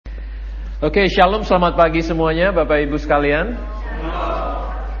Oke, shalom, selamat pagi semuanya Bapak Ibu sekalian.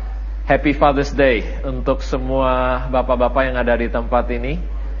 Happy Father's Day untuk semua bapak-bapak yang ada di tempat ini.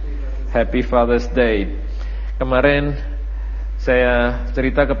 Happy Father's Day. Kemarin saya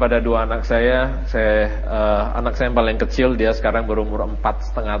cerita kepada dua anak saya. Anak saya yang paling kecil, dia sekarang berumur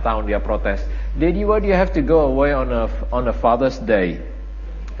 4,5 tahun, dia protes. Daddy, why do you have to go away on a Father's Day?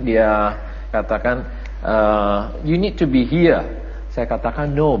 Dia katakan, you need to be here. Saya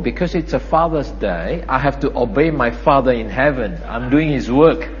katakan, no, because it's a Father's Day, I have to obey my Father in heaven. I'm doing His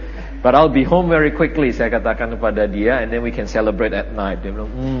work, but I'll be home very quickly. Saya katakan kepada dia, and then we can celebrate at night. Dia bilang,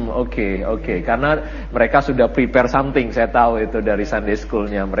 okay. Karena mereka sudah prepare something, saya tahu itu dari Sunday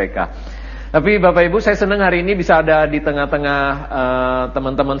School-nya mereka. Tapi Bapak Ibu, saya senang hari ini bisa ada di tengah-tengah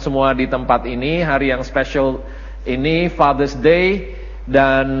teman-teman semua di tempat ini. Hari yang special ini, Father's Day,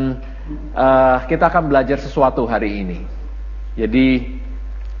 dan kita akan belajar sesuatu hari ini. Jadi,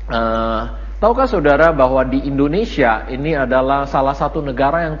 tahukah saudara bahwa di Indonesia ini adalah salah satu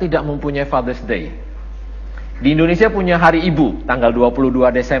negara yang tidak mempunyai Father's Day. Di Indonesia punya Hari Ibu, tanggal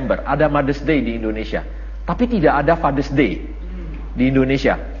 22 Desember. Ada Mother's Day di Indonesia. Tapi tidak ada Father's Day di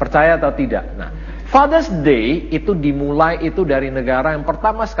Indonesia. Percaya atau tidak? Nah, Father's Day itu dimulai itu dari negara yang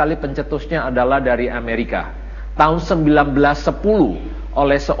pertama sekali pencetusnya adalah dari Amerika. Tahun 1910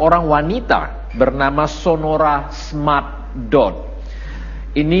 oleh seorang wanita bernama Sonora Smart Dodd.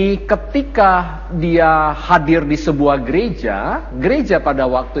 Ini ketika dia hadir di sebuah gereja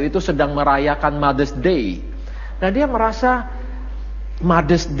pada waktu itu sedang merayakan Mother's Day. Nah, dia merasa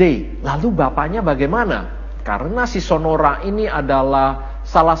Mother's Day, lalu bapaknya bagaimana? Karena si Sonora ini adalah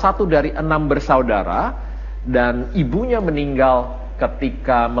salah satu dari 6 bersaudara, dan ibunya meninggal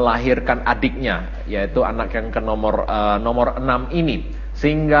ketika melahirkan adiknya, yaitu anak yang ke nomor 6 ini.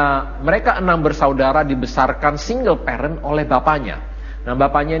 Sehingga mereka 6 bersaudara dibesarkan single parent oleh bapaknya. Nah,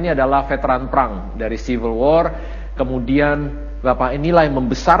 bapaknya ini adalah veteran perang dari Civil War. Kemudian bapak inilah yang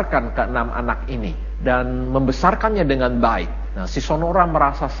membesarkan ke-6 anak ini dan membesarkannya dengan baik. Nah, si Sonora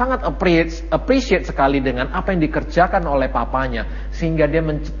merasa sangat appreciate sekali dengan apa yang dikerjakan oleh papanya, sehingga dia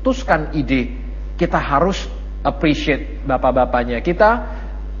mencetuskan ide, kita harus appreciate bapak-bapaknya kita.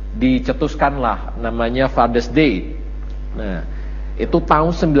 Dicetuskanlah namanya Father's Day. Nah, itu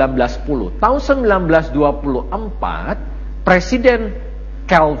tahun 1910. Tahun 1924, Presiden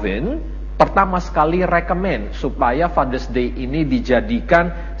Calvin pertama sekali rekomend supaya Father's Day ini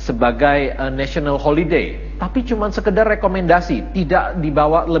dijadikan sebagai national holiday. Tapi cuma sekedar rekomendasi, tidak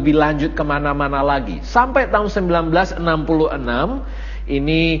dibawa lebih lanjut kemana-mana lagi. Sampai tahun 1966,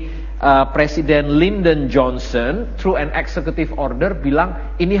 ini Presiden Lyndon Johnson, through an executive order,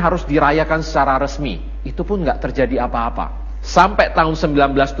 bilang ini harus dirayakan secara resmi. Itu pun nggak terjadi apa-apa. Sampai tahun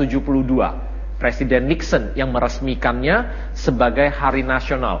 1972, Presiden Nixon yang meresmikannya sebagai hari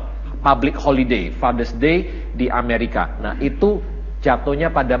nasional, public holiday, Father's Day di Amerika. Nah, itu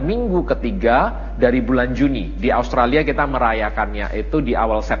jatuhnya pada minggu ketiga dari bulan Juni. Di Australia kita merayakannya itu di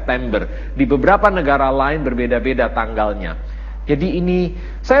awal September. Di beberapa negara lain berbeda-beda tanggalnya. Jadi ini,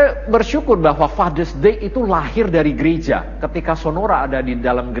 saya bersyukur bahwa Father's Day itu lahir dari gereja. Ketika Sonora ada di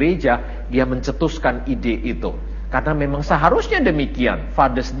dalam gereja, dia mencetuskan ide itu. Karena memang seharusnya demikian,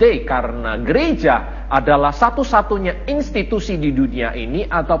 Father's Day, karena gereja adalah satu-satunya institusi di dunia ini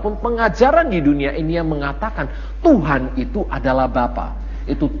ataupun pengajaran di dunia ini yang mengatakan Tuhan itu adalah Bapa.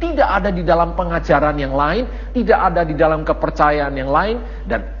 Itu tidak ada di dalam pengajaran yang lain, tidak ada di dalam kepercayaan yang lain,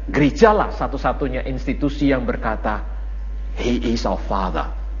 dan gerejalah satu-satunya institusi yang berkata, He is our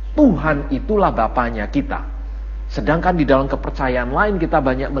Father. Tuhan itulah Bapanya kita. Sedangkan di dalam kepercayaan lain kita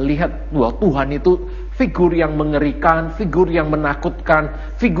banyak melihat bahwa Tuhan itu figur yang mengerikan, figur yang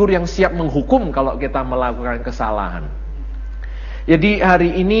menakutkan, figur yang siap menghukum kalau kita melakukan kesalahan. Jadi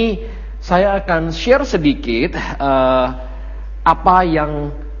hari ini saya akan share sedikit apa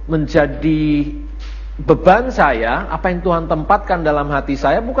yang menjadi beban saya, apa yang Tuhan tempatkan dalam hati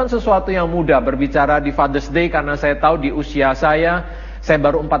saya. Bukan sesuatu yang mudah berbicara di Father's Day, karena saya tahu di usia saya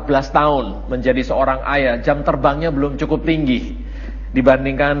baru 14 tahun menjadi seorang ayah. Jam terbangnya belum cukup tinggi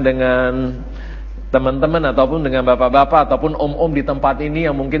dibandingkan dengan teman-teman ataupun dengan bapak-bapak ataupun om-om di tempat ini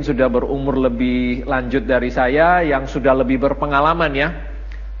yang mungkin sudah berumur lebih lanjut dari saya, yang sudah lebih berpengalaman ya.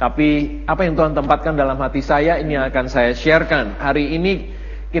 Tapi apa yang Tuhan tempatkan dalam hati saya, ini akan saya sharekan. Hari ini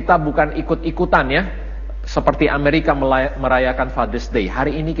kita bukan ikut-ikutan ya, seperti Amerika merayakan Father's Day.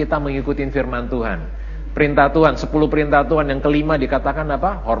 Hari ini kita mengikuti firman Tuhan. Perintah Tuhan, 10 perintah Tuhan, yang kelima dikatakan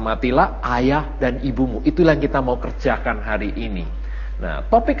apa? Hormatilah ayah dan ibumu. Itulah yang kita mau kerjakan hari ini. Nah,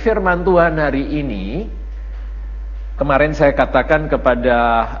 topik firman Tuhan hari ini, kemarin saya katakan kepada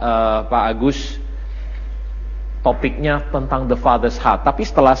Pak Agus, topiknya tentang the father's heart. Tapi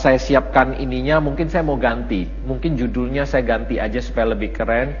setelah saya siapkan ininya, mungkin saya mau ganti. Mungkin judulnya saya ganti aja supaya lebih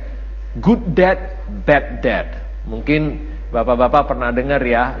keren. Good Dad, Bad Dad. Mungkin bapak-bapak pernah dengar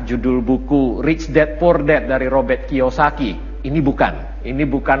ya judul buku Rich Dad Poor Dad dari Robert Kiyosaki. Ini bukan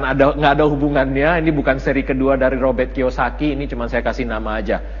nggak ada hubungannya. Ini bukan seri kedua dari Robert Kiyosaki. Ini cuma saya kasih nama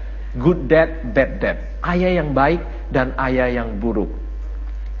aja. Good Dad, Bad Dad. Ayah yang baik dan ayah yang buruk.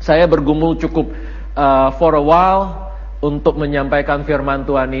 Saya bergumul cukup for a while untuk menyampaikan firman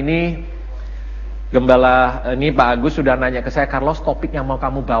Tuhan ini. Gembala ini Pak Agus sudah nanya ke saya, Carlos, topik yang mau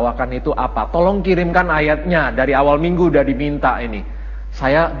kamu bawakan itu apa? Tolong kirimkan ayatnya, dari awal minggu udah diminta ini.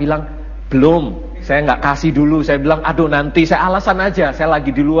 Saya bilang, belum, saya nggak kasih dulu. Saya bilang, aduh nanti, saya alasan aja, saya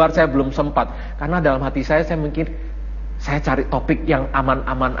lagi di luar, saya belum sempat. Karena dalam hati saya mikir, saya cari topik yang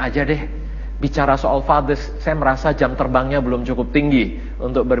aman-aman aja deh. Bicara soal fathers, saya merasa jam terbangnya belum cukup tinggi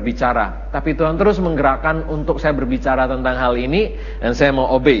untuk berbicara. Tapi Tuhan terus menggerakkan untuk saya berbicara tentang hal ini, dan saya mau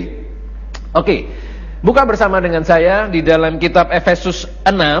obey. Oke, buka bersama dengan saya di dalam kitab Efesus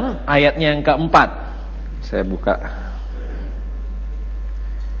 6 ayatnya yang keempat. Saya buka.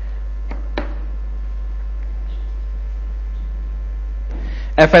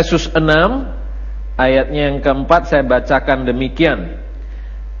 Efesus 6 ayatnya yang keempat saya bacakan demikian.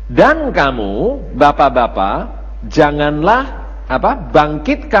 Dan kamu, bapak-bapak, janganlah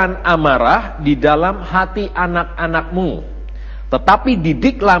bangkitkan amarah di dalam hati anak-anakmu, tetapi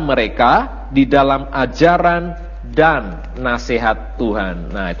didiklah mereka di dalam ajaran dan nasihat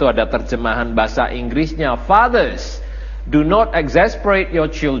Tuhan. Nah, itu ada terjemahan bahasa Inggrisnya. Fathers, do not exasperate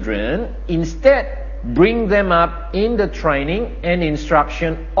your children, instead bring them up in the training and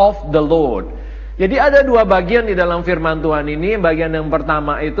instruction of the Lord. Jadi ada dua bagian di dalam firman Tuhan ini. Bagian yang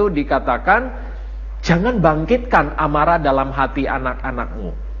pertama itu dikatakan, jangan bangkitkan amarah dalam hati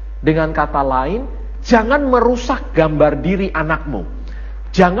anak-anakmu. Dengan kata lain, jangan merusak gambar diri anakmu.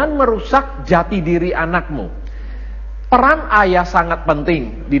 Jangan merusak jati diri anakmu. Peran ayah sangat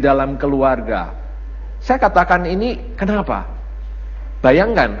penting di dalam keluarga. Saya katakan ini kenapa?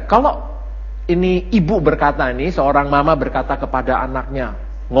 Bayangkan kalau ini ibu berkata ini, seorang mama berkata kepada anaknya,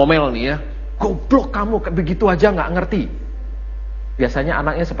 ngomel nih ya, goblok kamu, begitu aja gak ngerti. Biasanya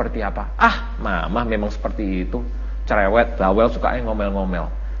anaknya seperti apa? Ah, mama memang seperti itu, cerewet, bawel, sukanya ngomel-ngomel.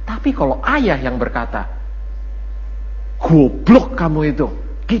 Tapi kalau ayah yang berkata, goblok kamu itu,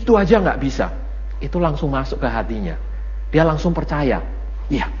 gitu aja gak bisa, itu langsung masuk ke hatinya. Dia langsung percaya,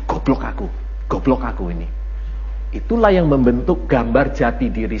 iya goblok aku ini. Itulah yang membentuk gambar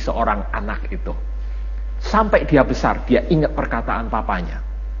jati diri seorang anak itu. Sampai dia besar, dia ingat perkataan papanya,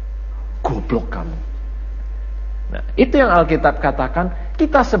 goblok kamu. Nah, itu yang Alkitab katakan,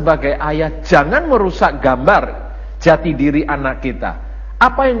 kita sebagai ayah jangan merusak gambar jati diri anak kita.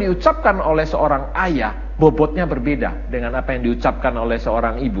 Apa yang diucapkan oleh seorang ayah bobotnya berbeda dengan apa yang diucapkan oleh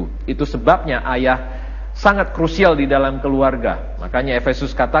seorang ibu. Itu sebabnya ayah sangat krusial di dalam keluarga. Makanya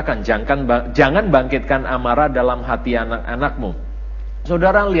Efesus katakan, jangan bangkitkan amarah dalam hati anak-anakmu.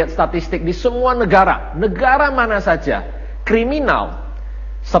 Saudara lihat statistik di semua negara mana saja, kriminal,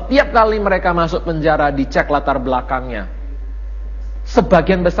 setiap kali mereka masuk penjara dicek latar belakangnya.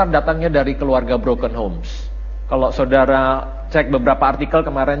 Sebagian besar datangnya dari keluarga broken homes. Kalau saudara cek beberapa artikel,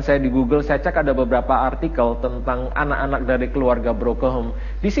 kemarin saya di Google, saya cek ada beberapa artikel tentang anak-anak dari keluarga broken home.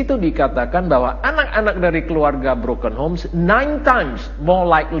 Di situ dikatakan bahwa anak-anak dari keluarga broken homes 9 times more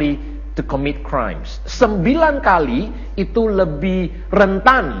likely to commit crimes. 9 kali itu lebih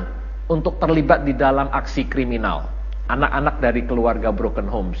rentan untuk terlibat di dalam aksi kriminal. Anak-anak dari keluarga broken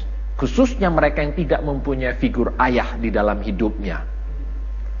homes, khususnya mereka yang tidak mempunyai figur ayah di dalam hidupnya.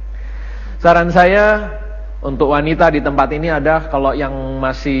 Saran saya untuk wanita di tempat ini ada, kalau yang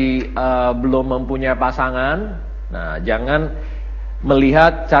masih belum mempunyai pasangan, nah jangan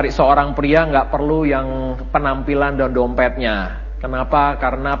melihat cari seorang pria nggak perlu yang penampilan dan dompetnya. Kenapa?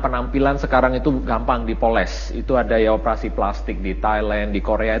 Karena penampilan sekarang itu gampang dipoles. Itu ada ya operasi plastik di Thailand, di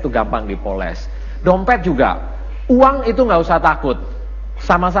Korea itu gampang dipoles. Dompet juga, uang itu nggak usah takut.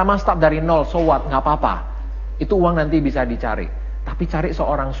 Sama-sama start dari nol, so what? Nggak apa-apa. Itu uang nanti bisa dicari. Tapi cari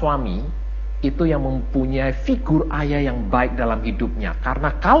seorang suami itu yang mempunyai figur ayah yang baik dalam hidupnya.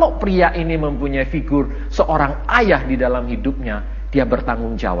 Karena kalau pria ini mempunyai figur seorang ayah di dalam hidupnya, dia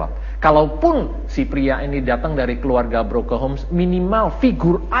bertanggung jawab. Kalaupun si pria ini datang dari keluarga broken homes, minimal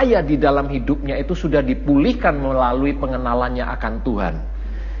figur ayah di dalam hidupnya itu sudah dipulihkan melalui pengenalannya akan Tuhan.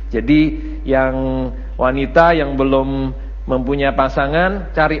 Jadi yang wanita yang belum mempunyai pasangan,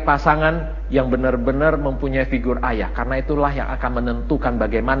 cari pasangan yang benar-benar mempunyai figur ayah. Karena itulah yang akan menentukan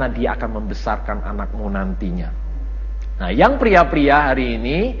bagaimana dia akan membesarkan anakmu nantinya. Nah, yang pria-pria hari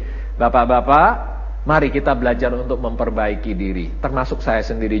ini, bapak-bapak, Mari kita belajar untuk memperbaiki diri, termasuk saya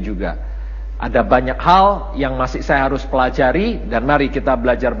sendiri juga. Ada banyak hal yang masih saya harus pelajari, dan mari kita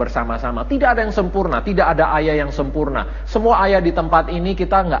belajar bersama-sama. Tidak ada yang sempurna, tidak ada ayah yang sempurna. Semua ayah di tempat ini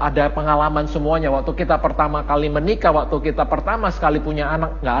kita nggak ada pengalaman semuanya. Waktu kita pertama kali menikah, waktu kita pertama sekali punya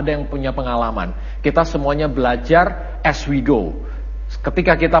anak, nggak ada yang punya pengalaman. Kita semuanya belajar as we go.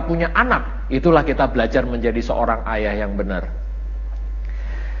 Ketika kita punya anak, itulah kita belajar menjadi seorang ayah yang benar.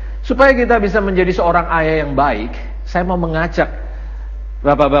 Supaya kita bisa menjadi seorang ayah yang baik, saya mau mengajak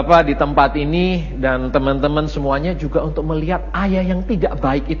bapak-bapak di tempat ini dan teman-teman semuanya juga untuk melihat ayah yang tidak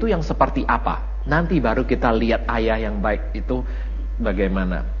baik itu yang seperti apa. Nanti baru kita lihat ayah yang baik itu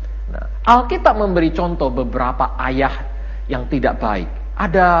bagaimana. Nah, Alkitab memberi contoh beberapa ayah yang tidak baik.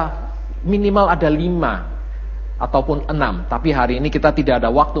 Ada minimal ada 5 ataupun 6. Tapi hari ini kita tidak ada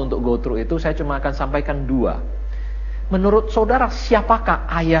waktu untuk go through itu. Saya cuma akan sampaikan 2. Menurut saudara,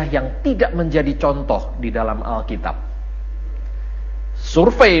 siapakah ayah yang tidak menjadi contoh di dalam Alkitab?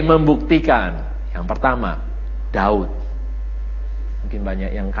 Survei membuktikan, yang pertama, Daud. Mungkin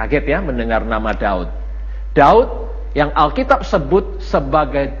banyak yang kaget ya mendengar nama Daud. Daud yang Alkitab sebut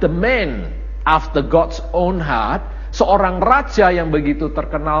sebagai the man after God's own heart, seorang raja yang begitu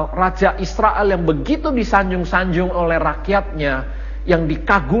terkenal, raja Israel yang begitu disanjung-sanjung oleh rakyatnya, yang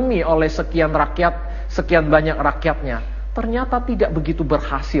dikagumi oleh sekian banyak rakyatnya, ternyata tidak begitu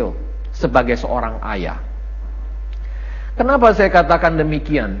berhasil sebagai seorang ayah. Kenapa saya katakan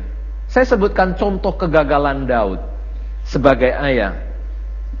demikian? Saya sebutkan contoh kegagalan Daud sebagai ayah.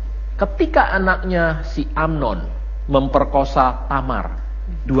 Ketika anaknya si Amnon memperkosa Tamar,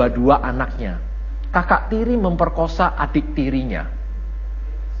 dua-dua anaknya, kakak tiri memperkosa adik tirinya.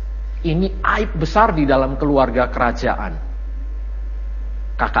 Ini aib besar di dalam keluarga kerajaan.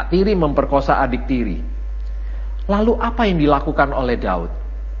 Kakak tiri memperkosa adik tiri. Lalu apa yang dilakukan oleh Daud?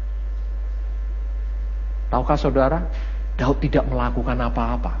 Tahukah saudara? Daud tidak melakukan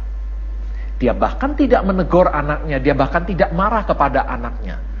apa-apa. Dia bahkan tidak menegur anaknya, dia bahkan tidak marah kepada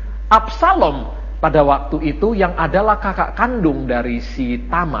anaknya. Absalom pada waktu itu yang adalah kakak kandung dari si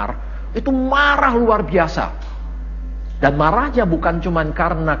Tamar, itu marah luar biasa. Dan marahnya bukan cuma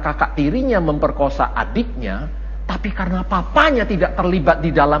karena kakak tirinya memperkosa adiknya, tapi karena papanya tidak terlibat di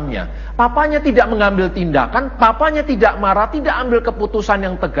dalamnya. Papanya tidak mengambil tindakan, papanya tidak marah, tidak ambil keputusan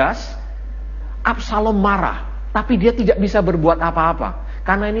yang tegas. Absalom marah. Tapi dia tidak bisa berbuat apa-apa.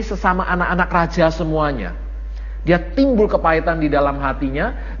 Karena ini sesama anak-anak raja semuanya. Dia timbul kepahitan di dalam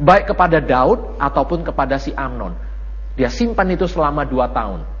hatinya. Baik kepada Daud ataupun kepada si Amnon. Dia simpan itu selama 2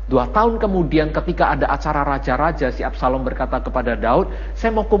 tahun. 2 tahun kemudian ketika ada acara raja-raja, si Absalom berkata kepada Daud,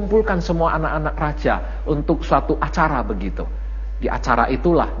 saya mau kumpulkan semua anak-anak raja untuk suatu acara begitu. Di acara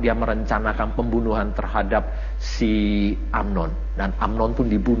itulah dia merencanakan pembunuhan terhadap si Amnon. Dan Amnon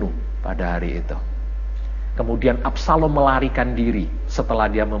pun dibunuh pada hari itu. Kemudian Absalom melarikan diri setelah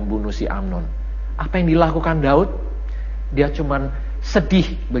dia membunuh si Amnon. Apa yang dilakukan Daud? Dia cuman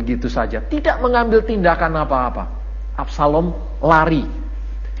sedih begitu saja, tidak mengambil tindakan apa-apa. Absalom lari.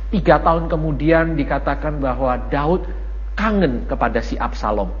 3 tahun kemudian dikatakan bahwa Daud kangen kepada si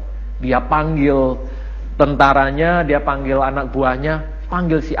Absalom. Dia panggil tentaranya, dia panggil anak buahnya,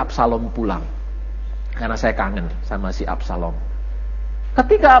 panggil si Absalom pulang. Karena saya kangen sama si Absalom.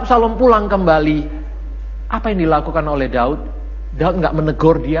 Ketika Absalom pulang kembali, apa yang dilakukan oleh Daud? Daud nggak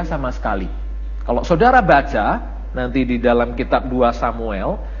menegur dia sama sekali. Kalau saudara baca nanti di dalam kitab 2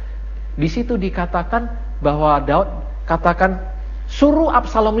 Samuel, di situ dikatakan bahwa Daud katakan, suruh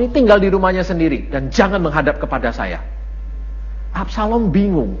Absalom ini tinggal di rumahnya sendiri dan jangan menghadap kepada saya. Absalom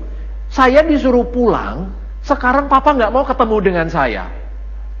bingung. Saya disuruh pulang, sekarang papa nggak mau ketemu dengan saya.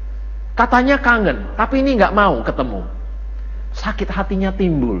 Katanya kangen, tapi ini nggak mau ketemu. Sakit hatinya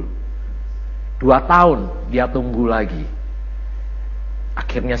timbul. 2 tahun dia tunggu lagi.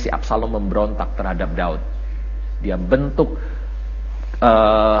 Akhirnya si Absalom memberontak terhadap Daud. Dia bentuk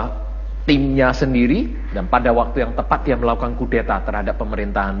timnya sendiri, dan pada waktu yang tepat dia melakukan kudeta terhadap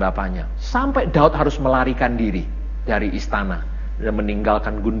pemerintahan bapaknya. Sampai Daud harus melarikan diri dari istana dan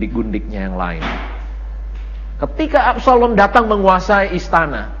meninggalkan gundik-gundiknya yang lain. Ketika Absalom datang menguasai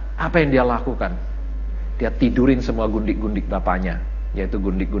istana, apa yang dia lakukan? Dia tidurin semua gundik-gundik bapaknya, yaitu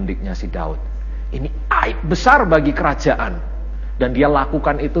gundik-gundiknya si Daud. Ini aib besar bagi kerajaan. Dan dia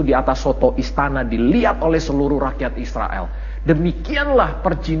lakukan itu di atas soto istana, dilihat oleh seluruh rakyat Israel. Demikianlah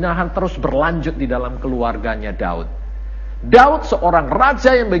perzinahan terus berlanjut di dalam keluarganya Daud. Daud seorang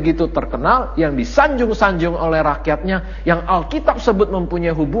raja yang begitu terkenal, yang disanjung-sanjung oleh rakyatnya, yang Alkitab sebut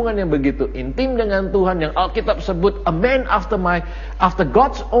mempunyai hubungan yang begitu intim dengan Tuhan, yang Alkitab sebut a man after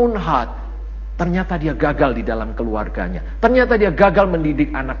God's own heart. Ternyata dia gagal di dalam keluarganya. Ternyata dia gagal mendidik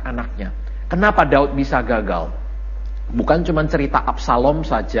anak-anaknya. Kenapa Daud bisa gagal? Bukan cuma cerita Absalom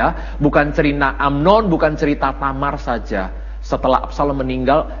saja, bukan cerita Amnon, bukan cerita Tamar saja. Setelah Absalom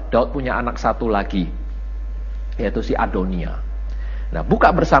meninggal, Daud punya anak satu lagi, yaitu si Adonia. Nah,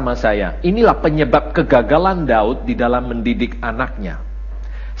 buka bersama saya. Inilah penyebab kegagalan Daud di dalam mendidik anaknya.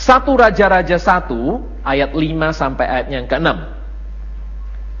 1 Raja-Raja 1 ayat 5 sampai ayat yang ke-6.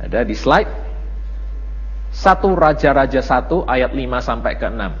 Ada di slide. 1 Raja-Raja 1 ayat 5 sampai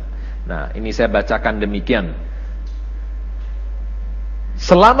ke-6. Nah, ini saya bacakan demikian.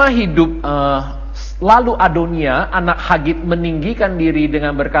 Selama hidup lalu Adonia, anak Hagit, meninggikan diri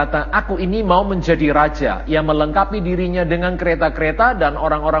dengan berkata, aku ini mau menjadi raja. Ia melengkapi dirinya dengan kereta-kereta dan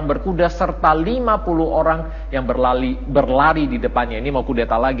orang-orang berkuda serta 50 orang yang berlari di depannya. Ini mau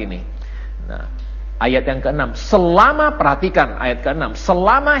kudeta lagi nih. Nah, ayat yang ke-6. Perhatikan ayat ke-6.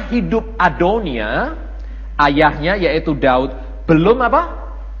 Selama hidup Adonia, ayahnya yaitu Daud,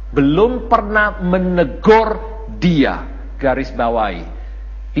 belum pernah menegur dia. Garis bawahi.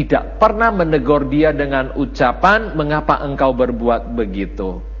 Tidak pernah menegur dia dengan ucapan, mengapa engkau berbuat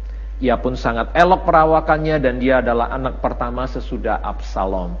begitu. Ia pun sangat elok perawakannya dan dia adalah anak pertama sesudah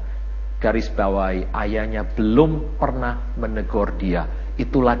Absalom. Garis bawahi, ayahnya belum pernah menegur dia.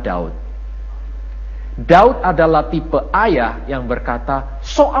 Itulah Daud. Daud adalah tipe ayah yang berkata,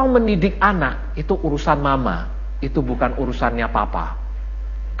 soal mendidik anak itu urusan mama, itu bukan urusannya papa.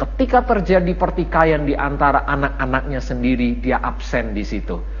 Ketika terjadi pertikaian di antara anak-anaknya sendiri, dia absen di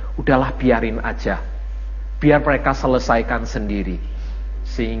situ. Udahlah, biarin aja. Biar mereka selesaikan sendiri.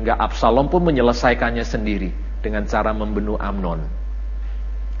 Sehingga Absalom pun menyelesaikannya sendiri dengan cara membunuh Amnon.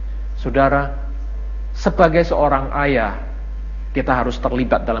 Saudara, sebagai seorang ayah, kita harus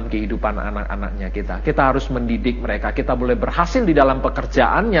terlibat dalam kehidupan anak-anaknya kita. Kita harus mendidik mereka. Kita boleh berhasil di dalam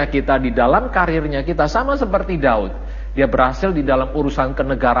pekerjaannya kita, di dalam karirnya kita. Sama seperti Daud. Dia berhasil di dalam urusan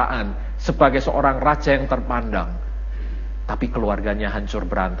kenegaraan sebagai seorang raja yang terpandang. Tapi keluarganya hancur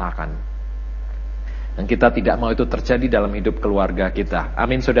berantakan. Dan kita tidak mau itu terjadi dalam hidup keluarga kita.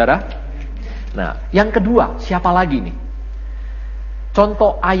 Amin, saudara? Nah, yang kedua, siapa lagi nih?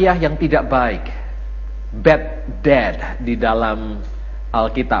 Contoh ayah yang tidak baik. Bad dad di dalam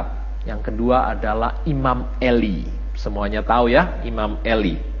Alkitab. Yang kedua adalah Imam Eli. Semuanya tahu ya, Imam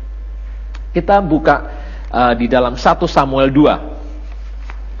Eli. Kita buka di dalam 1 Samuel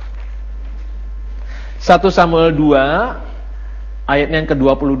 2. 1 Samuel 2 ayat yang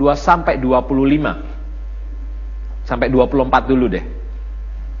ke-22 sampai 25. Sampai 24 dulu deh.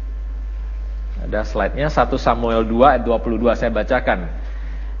 Ada slide-nya, 1 Samuel 2 ayat 22, saya bacakan.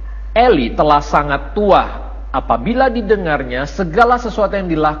 Eli telah sangat tua apabila didengarnya segala sesuatu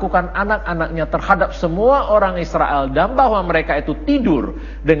yang dilakukan anak-anaknya terhadap semua orang Israel, dan bahwa mereka itu tidur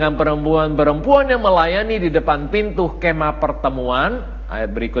dengan perempuan-perempuan yang melayani di depan pintu kemah pertemuan.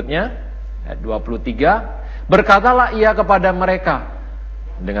 Ayat berikutnya, ayat 23. Berkatalah ia kepada mereka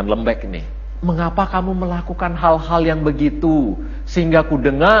dengan lembek nih, mengapa kamu melakukan hal-hal yang begitu? Sehingga ku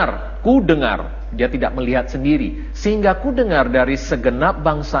dengar, dia tidak melihat sendiri, sehingga ku dengar dari segenap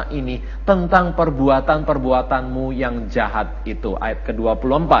bangsa ini tentang perbuatan-perbuatanmu yang jahat itu. Ayat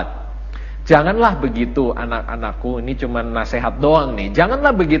ke-24. Janganlah begitu anak-anakku, ini cuma nasihat doang nih.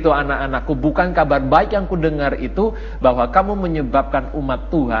 Janganlah begitu anak-anakku, bukan kabar baik yang ku dengar itu, bahwa kamu menyebabkan umat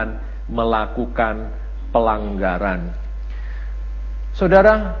Tuhan melakukan pelanggaran.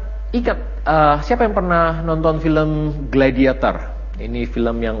 Saudara, ingat, siapa yang pernah nonton film Gladiator? Ini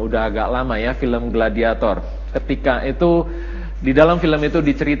film yang udah agak lama ya, film Gladiator. Ketika itu, di dalam film itu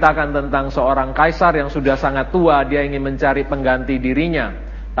diceritakan tentang seorang kaisar yang sudah sangat tua. Dia ingin mencari pengganti dirinya,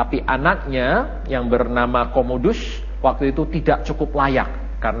 tapi anaknya yang bernama Commodus waktu itu tidak cukup layak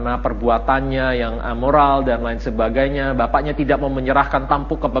karena perbuatannya yang amoral dan lain sebagainya. Bapaknya tidak mau menyerahkan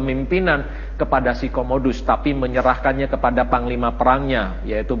tampuk kepemimpinan kepada si Commodus, tapi menyerahkannya kepada panglima perangnya,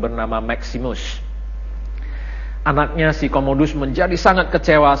 yaitu bernama Maximus. Anaknya si Commodus menjadi sangat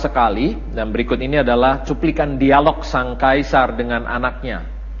kecewa sekali, dan berikut ini adalah cuplikan dialog sang kaisar dengan anaknya.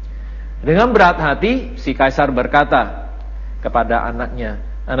 Dengan berat hati, si kaisar berkata kepada anaknya,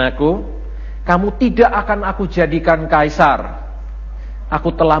 anakku, kamu tidak akan aku jadikan kaisar.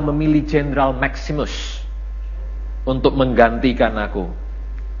 Aku telah memilih Jenderal Maximus untuk menggantikan aku.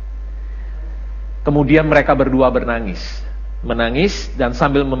 Kemudian mereka berdua menangis, dan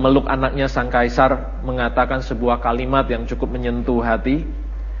sambil memeluk anaknya, sang kaisar mengatakan sebuah kalimat yang cukup menyentuh hati.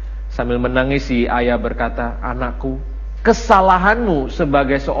 Sambil menangis, si ayah berkata, anakku, kesalahanmu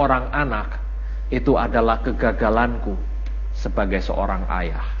sebagai seorang anak itu adalah kegagalanku sebagai seorang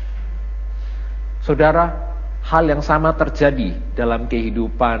ayah. Saudara, hal yang sama terjadi dalam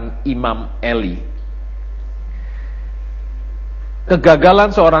kehidupan Imam Eli.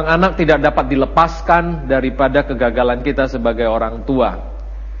 Kegagalan seorang anak tidak dapat dilepaskan daripada kegagalan kita sebagai orang tua.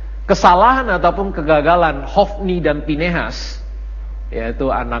 Kesalahan ataupun kegagalan Hofni dan Pinehas,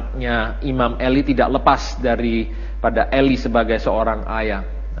 yaitu anaknya Imam Eli, tidak lepas daripada Eli sebagai seorang ayah.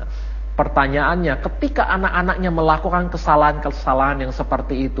 Nah, pertanyaannya, ketika anak-anaknya melakukan kesalahan-kesalahan yang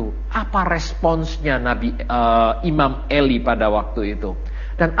seperti itu, apa responsnya Imam Eli pada waktu itu?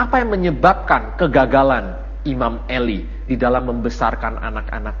 Dan apa yang menyebabkan kegagalan Imam Eli di dalam membesarkan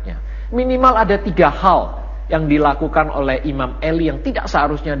anak-anaknya? Minimal ada 3 hal yang dilakukan oleh Imam Eli yang tidak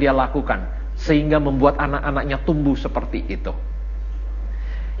seharusnya dia lakukan, sehingga membuat anak-anaknya tumbuh seperti itu.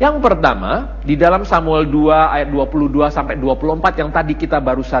 Yang pertama, di dalam Samuel 2 ayat 22 sampai 24 yang tadi kita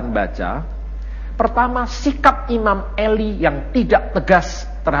barusan baca, pertama, sikap Imam Eli yang tidak tegas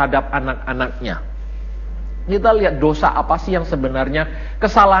terhadap anak-anaknya. Kita lihat dosa apa sih yang sebenarnya,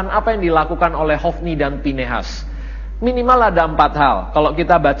 kesalahan apa yang dilakukan oleh Hofni dan Pinehas. Minimal ada 4 hal. Kalau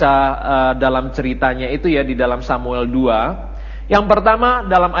kita baca dalam ceritanya itu ya di dalam Samuel 2. Yang pertama,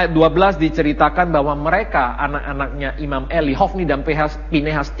 dalam ayat 12 diceritakan bahwa mereka, anak-anaknya Imam Eli, Hofni dan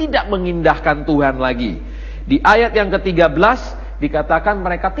Pinehas, tidak mengindahkan Tuhan lagi. Di ayat yang ke-13 dikatakan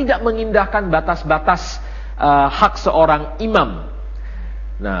mereka tidak mengindahkan batas-batas hak seorang imam.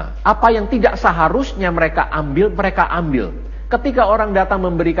 Nah, apa yang tidak seharusnya mereka ambil, mereka ambil. Ketika orang datang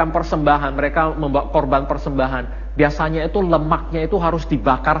memberikan persembahan, mereka membawa korban persembahan, biasanya itu lemaknya itu harus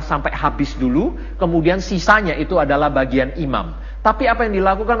dibakar sampai habis dulu, kemudian sisanya itu adalah bagian imam. Tapi apa yang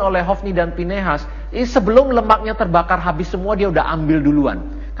dilakukan oleh Hofni dan Pinehas, sebelum lemaknya terbakar habis semua, dia udah ambil duluan.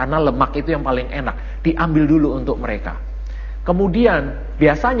 Karena lemak itu yang paling enak, diambil dulu untuk mereka. Kemudian,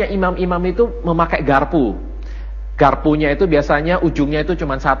 biasanya imam-imam itu memakai garpu. Garpunya itu biasanya ujungnya itu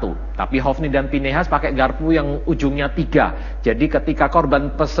cuma 1. Tapi Hofni dan Pinehas pakai garpu yang ujungnya 3. Jadi ketika korban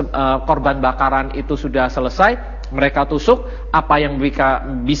bakaran itu sudah selesai, mereka tusuk, apa yang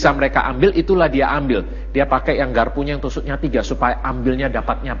bisa mereka ambil, itulah dia ambil. Dia pakai yang garpunya yang tusuknya 3 supaya ambilnya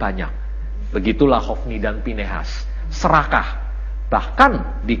dapatnya banyak. Begitulah Hofni dan Pinehas. Serakah.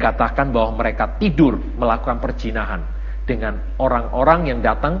 Bahkan dikatakan bahwa mereka tidur melakukan perjinahan dengan orang-orang yang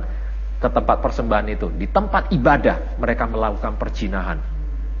datang ke tempat persembahan itu. Di tempat ibadah mereka melakukan perjinahan.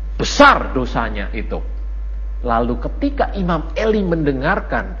 Besar dosanya itu. Lalu ketika Imam Eli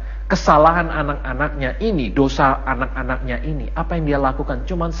mendengarkan kesalahan anak-anaknya ini, dosa anak-anaknya ini, apa yang dia lakukan?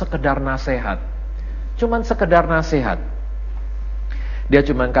 Cuman sekedar nasihat. Cuman sekedar nasihat. Dia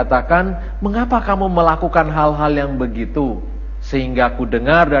cuman katakan, mengapa kamu melakukan hal-hal yang begitu? Sehingga aku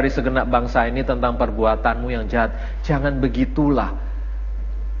dengar dari segenap bangsa ini tentang perbuatanmu yang jahat. Jangan begitulah.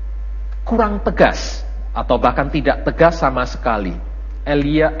 Kurang tegas atau bahkan tidak tegas sama sekali.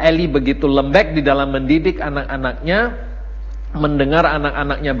 Eli begitu lembek di dalam mendidik anak-anaknya, mendengar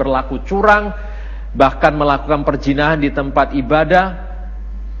anak-anaknya berlaku curang, bahkan melakukan perjinahan di tempat ibadah.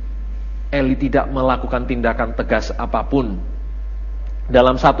 Eli tidak melakukan tindakan tegas apapun.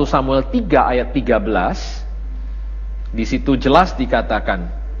 Dalam 1 Samuel 3 ayat 13, di situ jelas dikatakan,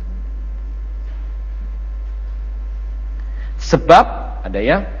 sebab ada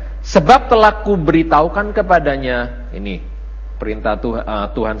ya, sebab telah kuberitahukan kepadanya, ini perintah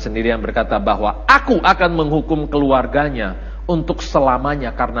Tuhan sendiri yang berkata bahwa aku akan menghukum keluarganya untuk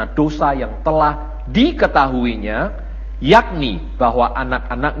selamanya karena dosa yang telah diketahuinya, yakni bahwa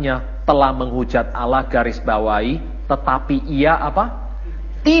anak-anaknya telah menghujat Allah, garis bawahi, tetapi ia apa?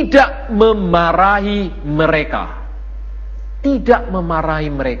 Tidak memarahi mereka. Tidak memarahi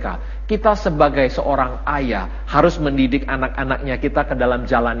mereka. Kita sebagai seorang ayah harus mendidik anak-anaknya kita ke dalam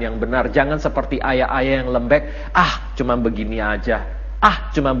jalan yang benar. Jangan seperti ayah-ayah yang lembek. Cuma begini aja.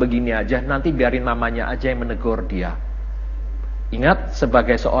 Cuma begini aja. Nanti biarin mamanya aja yang menegur dia. Ingat,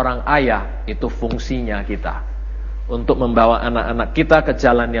 sebagai seorang ayah, itu fungsinya kita. Untuk membawa anak-anak kita ke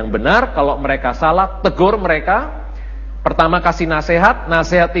jalan yang benar. Kalau mereka salah, tegur mereka. Pertama kasih nasihat,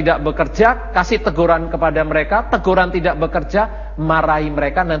 nasihat tidak bekerja, kasih teguran kepada mereka, teguran tidak bekerja, marahi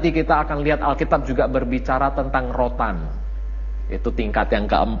mereka. Nanti kita akan lihat Alkitab juga berbicara tentang rotan. Itu tingkat yang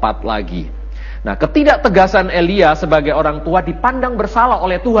keempat lagi. Nah, ketidaktegasan Elia sebagai orang tua dipandang bersalah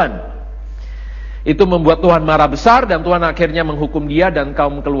oleh Tuhan. Itu membuat Tuhan marah besar dan Tuhan akhirnya menghukum dia dan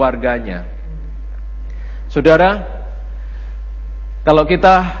kaum keluarganya. Saudara, kalau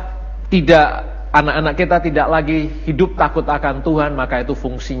kita anak-anak kita tidak lagi hidup takut akan Tuhan, maka itu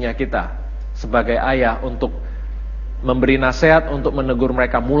fungsinya kita sebagai ayah untuk memberi nasihat, untuk menegur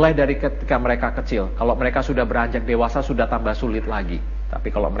mereka mulai dari ketika mereka kecil. Kalau mereka sudah beranjak dewasa, sudah tambah sulit lagi.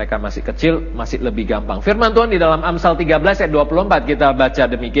 Tapi kalau mereka masih kecil, masih lebih gampang. Firman Tuhan di dalam Amsal 13 ayat 24 kita baca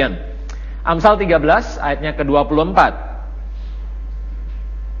demikian. Amsal 13 ayatnya ke-24.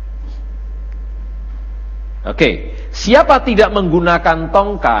 Oke. siapa tidak menggunakan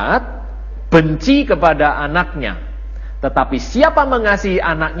tongkat, benci kepada anaknya. Tetapi siapa mengasihi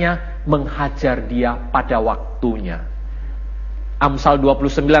anaknya, menghajar dia pada waktunya. Amsal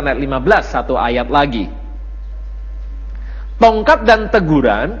 29 ayat 15, satu ayat lagi. Tongkat dan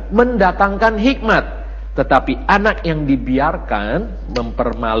teguran mendatangkan hikmat, tetapi anak yang dibiarkan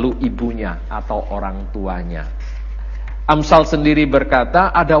mempermalu ibunya atau orang tuanya. Amsal sendiri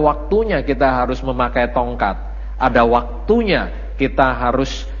berkata, ada waktunya kita harus memakai tongkat, ada waktunya kita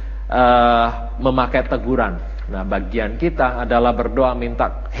harus memakai teguran. Nah, bagian kita adalah berdoa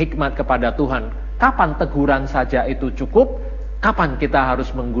minta hikmat kepada Tuhan. Kapan teguran saja itu cukup? Kapan kita harus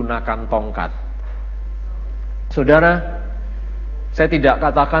menggunakan tongkat? Saudara, saya tidak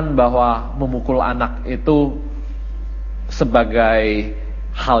katakan bahwa memukul anak itu sebagai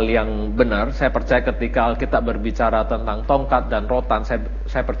hal yang benar. Saya percaya ketika Alkitab berbicara tentang tongkat dan rotan,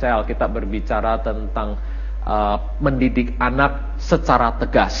 saya percaya Alkitab berbicara tentang mendidik anak secara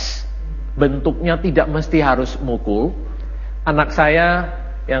tegas. Bentuknya tidak mesti harus mukul. Anak saya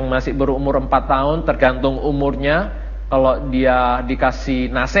yang masih berumur 4 tahun, tergantung umurnya, kalau dia dikasih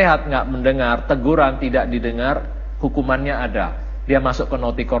nasihat nggak mendengar, teguran tidak didengar, hukumannya ada. Dia masuk ke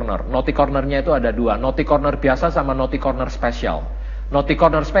naughty corner. Naughty cornernya itu ada 2, naughty corner biasa sama naughty corner special. Naughty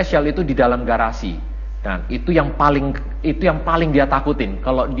corner special itu di dalam garasi. Dan itu yang paling dia takutin.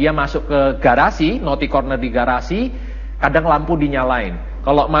 Kalau dia masuk ke garasi, naughty corner di garasi, kadang lampu dinyalain.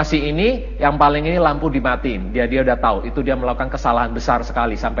 Kalau masih ini, yang paling ini lampu dimatiin. Dia udah tahu, itu dia melakukan kesalahan besar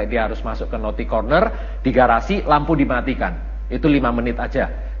sekali sampai dia harus masuk ke naughty corner di garasi, lampu dimatikan. Itu 5 menit aja.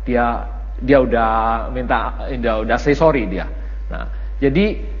 Dia udah say sorry dia. Nah,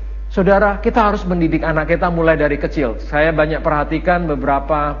 jadi saudara, kita harus mendidik anak kita mulai dari kecil. Saya banyak perhatikan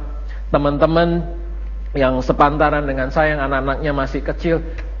beberapa teman-teman yang sepantaran dengan saya, yang anak-anaknya masih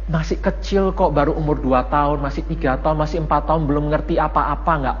kecil kok, baru umur 2 tahun, masih 3 tahun, masih 4 tahun, belum ngerti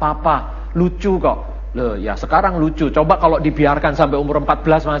apa-apa, nggak apa-apa, lucu kok. Loh, ya sekarang lucu, coba kalau dibiarkan sampai umur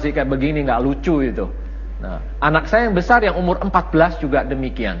 14 masih kayak begini, nggak lucu itu. Nah, anak saya yang besar yang umur 14 juga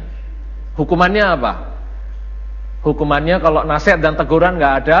demikian. Hukumannya apa? Hukumannya kalau nasihat dan teguran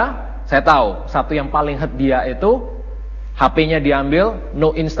nggak ada, saya tahu, satu yang paling hurt dia itu, HP-nya diambil,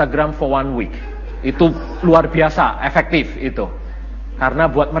 no Instagram for 1 week. Itu luar biasa, efektif itu. Karena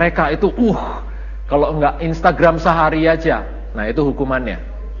buat mereka itu, kalau enggak Instagram sehari aja, nah itu hukumannya.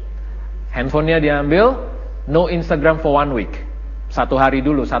 Handphonenya diambil, no Instagram for 1 week. 1 hari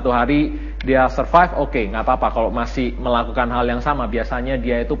dulu, 1 hari dia survive, oke, nggak apa-apa. Kalau masih melakukan hal yang sama, biasanya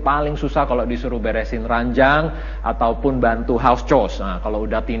dia itu paling susah kalau disuruh beresin ranjang ataupun bantu house chores. Nah, kalau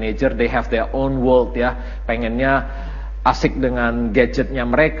udah teenager, they have their own world ya, pengennya asik dengan gadgetnya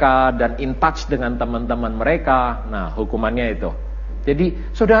mereka dan in touch dengan teman-teman mereka. Nah, hukumannya itu. Jadi,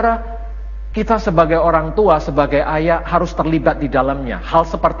 saudara, kita sebagai orang tua, sebagai ayah harus terlibat di dalamnya. Hal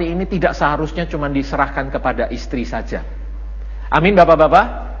seperti ini tidak seharusnya cuma diserahkan kepada istri saja. Amin,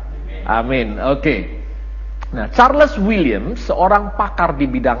 Bapak-bapak? Amin. Oke. Nah, Charles Williams, seorang pakar di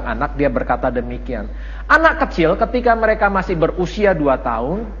bidang anak, dia berkata demikian. Anak kecil ketika mereka masih berusia 2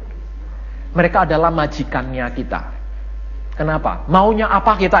 tahun, mereka adalah majikannya kita. Kenapa? Maunya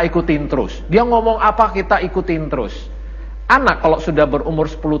apa kita ikutin terus. Dia ngomong apa kita ikutin terus. Anak kalau sudah berumur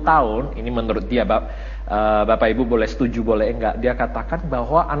 10 tahun, ini menurut dia, Bapak Ibu boleh setuju boleh enggak, dia katakan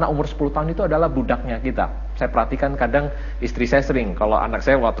bahwa anak umur 10 tahun itu adalah budaknya kita. Saya perhatikan kadang istri saya sering, kalau anak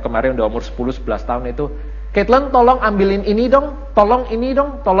saya waktu kemarin udah umur 10-11 tahun itu, Caitlin tolong ambilin ini dong, tolong ini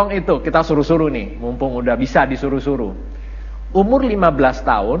dong, tolong itu. Kita suruh-suruh nih, mumpung udah bisa disuruh-suruh. Umur 15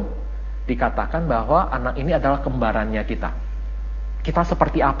 tahun, dikatakan bahwa anak ini adalah kembarannya kita. Kita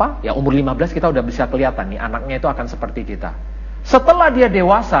seperti apa? Ya umur 15 kita udah bisa kelihatan nih, anaknya itu akan seperti kita. Setelah dia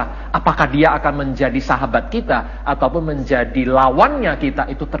dewasa, apakah dia akan menjadi sahabat kita ataupun menjadi lawannya kita,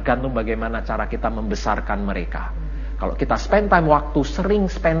 itu tergantung bagaimana cara kita membesarkan mereka. Kalau kita spend time waktu, sering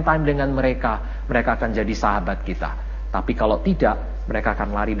spend time dengan mereka, mereka akan jadi sahabat kita. Tapi kalau tidak, mereka akan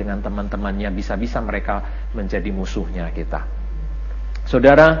lari dengan teman-temannya, bisa-bisa mereka menjadi musuhnya kita.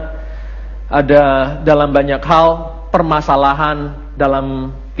 Saudara, ada dalam banyak hal permasalahan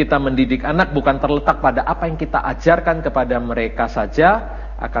dalam kita mendidik anak bukan terletak pada apa yang kita ajarkan kepada mereka saja,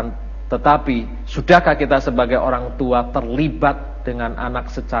 akan tetapi sudahkah kita sebagai orang tua terlibat dengan anak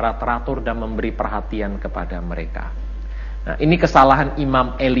secara teratur dan memberi perhatian kepada mereka. Nah, ini kesalahan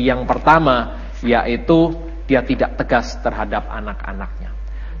Imam Eli yang pertama, yaitu dia tidak tegas terhadap anak-anaknya.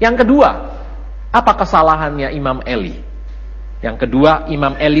 Yang kedua, apa kesalahannya Imam Eli? Yang kedua,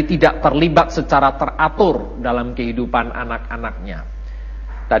 Imam Eli tidak terlibat secara teratur dalam kehidupan anak-anaknya.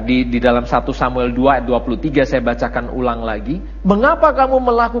 Tadi di dalam 1 Samuel 2 ayat 23 saya bacakan ulang lagi. Mengapa kamu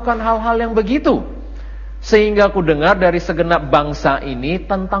melakukan hal-hal yang begitu? Sehingga ku dengar dari segenap bangsa ini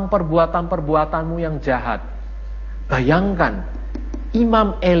tentang perbuatan-perbuatanmu yang jahat. Bayangkan,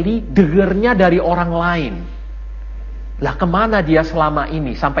 Imam Eli dengarnya dari orang lain. Lah kemana dia selama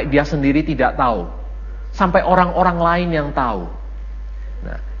ini sampai dia sendiri tidak tahu? Sampai orang-orang lain yang tahu.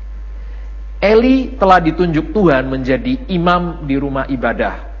 Nah, Eli telah ditunjuk Tuhan menjadi imam di rumah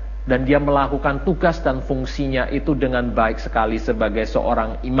ibadah. Dan dia melakukan tugas dan fungsinya itu dengan baik sekali sebagai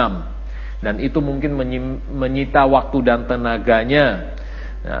seorang imam. Dan itu mungkin menyita waktu dan tenaganya.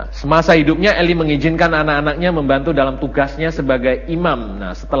 Nah, semasa hidupnya Eli mengizinkan anak-anaknya membantu dalam tugasnya sebagai imam.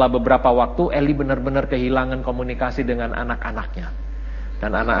 Nah, setelah beberapa waktu Eli benar-benar kehilangan komunikasi dengan anak-anaknya.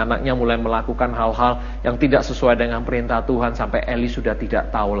 Dan anak-anaknya mulai melakukan hal-hal yang tidak sesuai dengan perintah Tuhan sampai Eli sudah tidak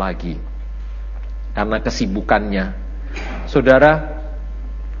tahu lagi. Karena kesibukannya. Saudara,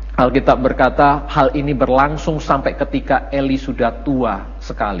 Alkitab berkata hal ini berlangsung sampai ketika Eli sudah tua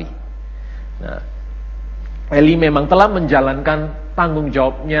sekali. Nah, Eli memang telah menjalankan tanggung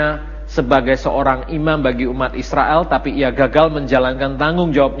jawabnya sebagai seorang imam bagi umat Israel, tapi ia gagal menjalankan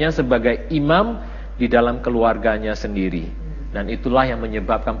tanggung jawabnya sebagai imam di dalam keluarganya sendiri. Dan itulah yang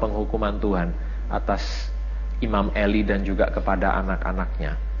menyebabkan penghukuman Tuhan atas Imam Eli dan juga kepada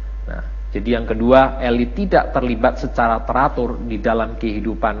anak-anaknya. Nah, jadi yang kedua, Eli tidak terlibat secara teratur di dalam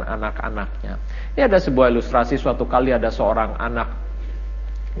kehidupan anak-anaknya. Ini ada sebuah ilustrasi, suatu kali ada seorang anak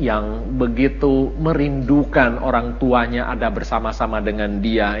yang begitu merindukan orang tuanya ada bersama-sama dengan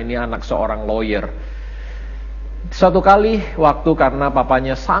dia. Ini anak seorang lawyer. Suatu kali waktu karena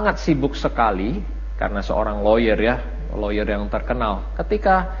papanya sangat sibuk sekali, karena seorang lawyer ya, lawyer yang terkenal.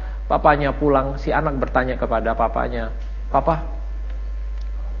 Ketika papanya pulang, si anak bertanya kepada papanya, "Papa,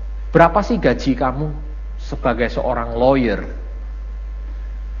 berapa sih gaji kamu sebagai seorang lawyer?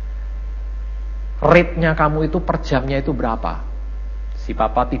 Rate-nya kamu itu per jamnya itu berapa?" Si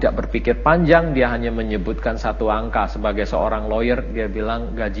papa tidak berpikir panjang, dia hanya menyebutkan satu angka. Sebagai seorang lawyer, dia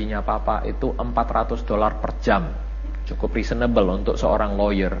bilang gajinya papa itu $400 per jam. Cukup reasonable untuk seorang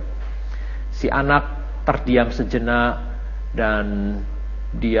lawyer. Si anak terdiam sejenak dan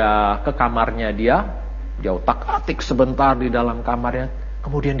dia ke kamarnya dia utak-atik sebentar di dalam kamarnya.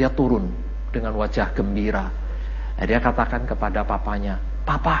 Kemudian dia turun dengan wajah gembira. Dia katakan kepada papanya,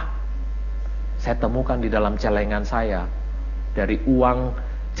 "Papa, saya temukan di dalam celengan saya, dari uang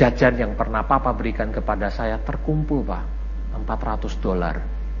jajan yang pernah papa berikan kepada saya terkumpul pak, $400.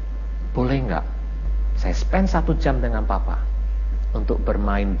 Boleh nggak saya spend 1 jam dengan papa untuk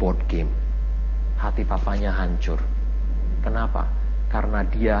bermain board game?" Hati papanya hancur. Kenapa? Karena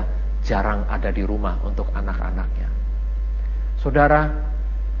dia jarang ada di rumah untuk anak-anaknya. Saudara,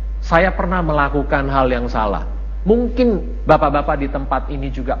 saya pernah melakukan hal yang salah. Mungkin bapak-bapak di tempat ini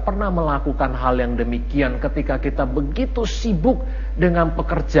juga pernah melakukan hal yang demikian ketika kita begitu sibuk dengan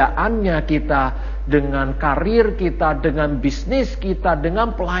pekerjaannya kita, dengan karir kita, dengan bisnis kita,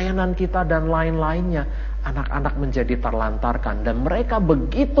 dengan pelayanan kita dan lain-lainnya. Anak-anak menjadi terlantarkan dan mereka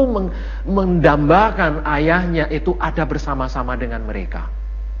begitu mendambakan ayahnya itu ada bersama-sama dengan mereka.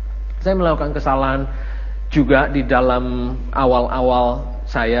 Saya melakukan kesalahan juga di dalam awal-awal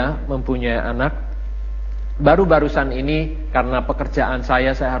saya mempunyai anak. Baru-barusan ini karena pekerjaan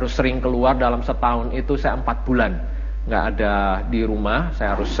saya harus sering keluar. Dalam setahun itu saya 4 bulan nggak ada di rumah.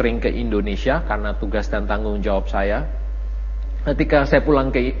 Saya harus sering ke Indonesia karena tugas dan tanggung jawab saya. Ketika saya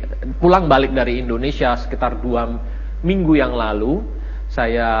pulang balik dari Indonesia sekitar 2 minggu yang lalu,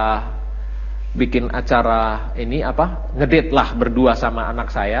 saya bikin acara ini ngedate lah berdua sama anak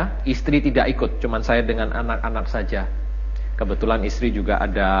saya. Istri tidak ikut, cuman saya dengan anak-anak saja. Kebetulan istri juga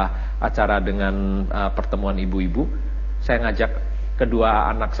ada acara dengan pertemuan ibu-ibu. Saya ngajak kedua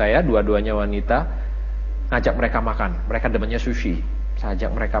anak saya, dua-duanya wanita, ngajak mereka makan. Mereka demennya sushi. Saya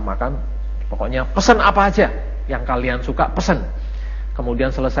ajak mereka makan, pokoknya pesan apa aja yang kalian suka, pesan. Kemudian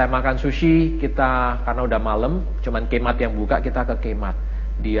selesai makan sushi, kita karena udah malam, cuman Kemat yang buka, kita ke Kemat.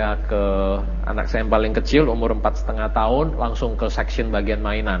 Dia ke anak saya yang paling kecil, umur 4,5 tahun, langsung ke section bagian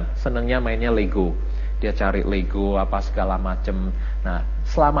mainan. Senengnya mainnya Lego. Dia cari Lego apa segala macem. Nah,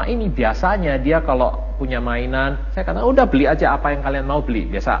 selama ini biasanya dia kalau punya mainan, saya kata udah beli aja apa yang kalian mau beli.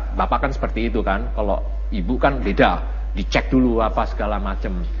 Biasa bapak kan seperti itu kan. Kalau ibu kan beda, dicek dulu apa segala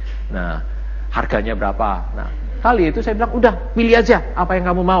macem. Nah, harganya berapa. Nah, kali itu saya bilang udah pilih aja apa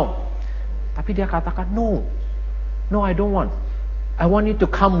yang kamu mau. Tapi dia katakan no I don't want. I want you to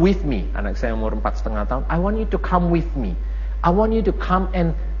come with me. Anak saya umur 4,5 tahun. I want you to come with me. I want you to come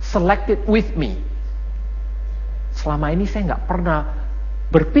and select it with me. Selama ini saya nggak pernah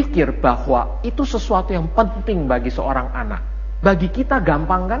berpikir bahwa itu sesuatu yang penting bagi seorang anak. Bagi kita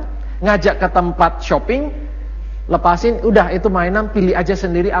gampang kan? Ngajak ke tempat shopping, lepasin, udah itu mainan, pilih aja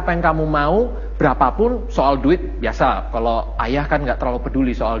sendiri apa yang kamu mau, berapapun. Soal duit biasa, kalau ayah kan nggak terlalu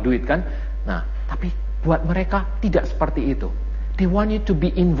peduli soal duit kan. Nah, tapi buat mereka tidak seperti itu. They want you to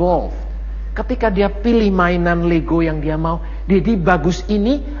be involved. Ketika dia pilih mainan Lego yang dia mau, Daddy bagus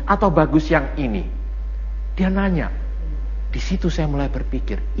ini atau bagus yang ini? Dia nanya. Di situ saya mulai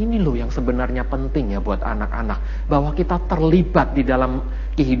berpikir, ini loh yang sebenarnya penting ya buat anak-anak, bahwa kita terlibat di dalam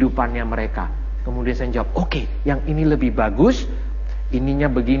kehidupannya mereka. Kemudian saya jawab, oke, yang ini lebih bagus,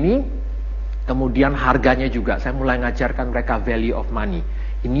 ininya begini, kemudian harganya juga. Saya mulai ngajarkan mereka value of money.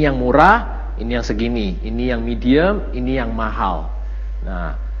 Ini yang murah, ini yang segini, ini yang medium, ini yang mahal.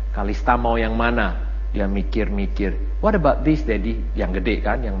 Nah, Kalista mau yang mana? Dia mikir-mikir. What about this, Daddy? Yang gede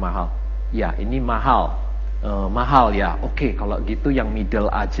kan, yang mahal. Ya, ini mahal. Mahal ya. Oke, kalau gitu yang middle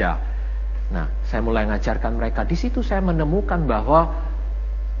aja. Nah, saya mulai ngajarkan mereka. Di situ saya menemukan bahwa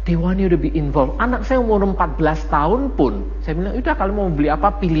they want you to be involved. Anak saya umur 14 tahun pun, saya bilang, udah kalau mau beli apa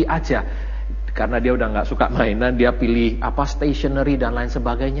pilih aja. Karena dia udah nggak suka mainan, dia pilih apa stationery dan lain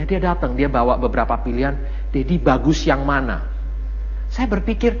sebagainya. Dia datang, dia bawa beberapa pilihan. Daddy bagus yang mana? Saya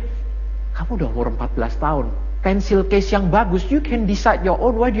berpikir, kamu udah umur 14 tahun, pencil case yang bagus, you can decide your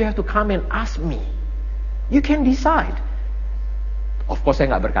own. Why do you have to come and ask me? You can decide. Of course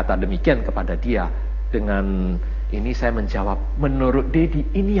saya nggak berkata demikian kepada dia. Dengan ini saya menjawab, menurut Daddy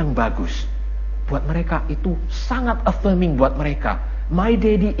ini yang bagus. Buat mereka itu sangat affirming buat mereka. My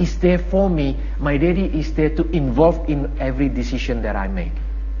daddy is there for me. My daddy is there to involve in every decision that I make.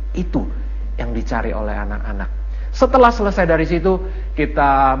 Itu yang dicari oleh anak-anak. Setelah selesai dari situ,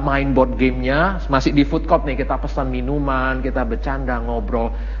 kita main board gamenya, masih di food court nih, kita pesan minuman, kita bercanda,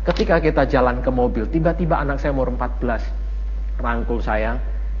 ngobrol. Ketika kita jalan ke mobil, tiba-tiba anak saya umur 14, rangkul saya,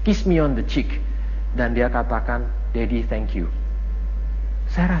 kiss me on the cheek. Dan dia katakan, Daddy thank you.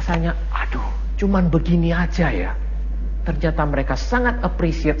 Saya rasanya, aduh, cuman begini aja ya. Ternyata mereka sangat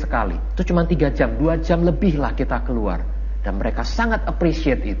appreciate sekali. Itu cuma 3 jam, 2 jam lebih lah kita keluar. Dan mereka sangat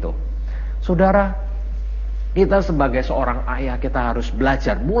appreciate itu. Saudara, kita sebagai seorang ayah, kita harus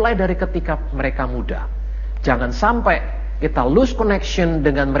belajar mulai dari ketika mereka muda. Jangan sampai kita lose connection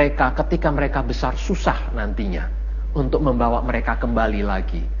dengan mereka ketika mereka besar, susah nantinya untuk membawa mereka kembali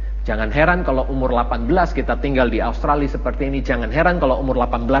lagi. Jangan heran kalau umur 18 kita tinggal di Australia seperti ini. Jangan heran kalau umur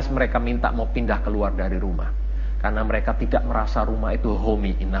 18 mereka minta mau pindah keluar dari rumah. Karena mereka tidak merasa rumah itu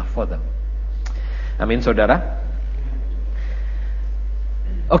homey enough for them. Amin, saudara.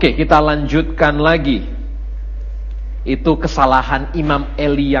 Oke, kita lanjutkan lagi. Itu kesalahan Imam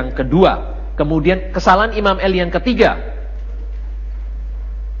Eli yang kedua. Kemudian kesalahan Imam Eli yang ketiga,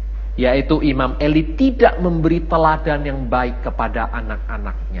 yaitu Imam Eli tidak memberi teladan yang baik kepada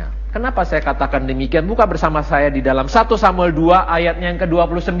anak-anaknya. Kenapa saya katakan demikian? Buka bersama saya di dalam 1 Samuel 2 ayatnya yang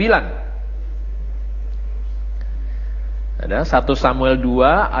ke-29. Ada 1 Samuel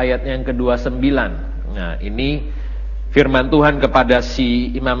 2 ayatnya yang ke-29. Nah, ini firman Tuhan kepada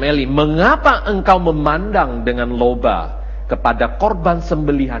si Imam Eli, mengapa engkau memandang dengan loba kepada korban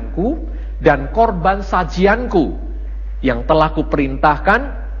sembelihanku dan korban sajianku yang telah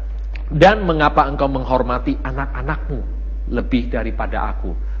kuperintahkan, dan mengapa engkau menghormati anak-anakmu lebih daripada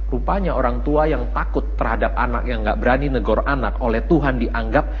aku? Rupanya orang tua yang takut terhadap anak, yang gak berani negor anak, oleh Tuhan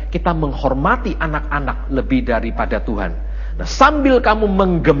dianggap kita menghormati anak-anak lebih daripada Tuhan. Nah, sambil kamu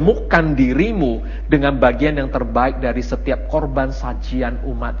menggemukkan dirimu dengan bagian yang terbaik dari setiap korban sajian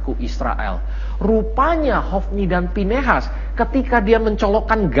umatku Israel. Rupanya Hofni dan Pinehas ketika dia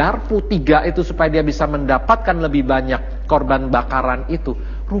mencolokkan garpu 3 itu supaya dia bisa mendapatkan lebih banyak korban bakaran itu,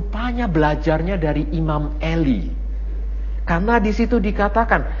 rupanya belajarnya dari Imam Eli. Karena di situ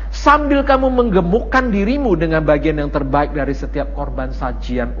dikatakan, sambil kamu menggemukkan dirimu dengan bagian yang terbaik dari setiap korban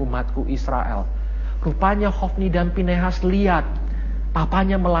sajian umatku Israel. Rupanya Hofni dan Pinehas lihat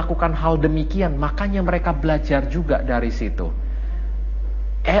papanya melakukan hal demikian, makanya mereka belajar juga dari situ.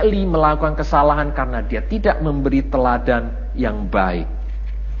 Eli melakukan kesalahan karena dia tidak memberi teladan yang baik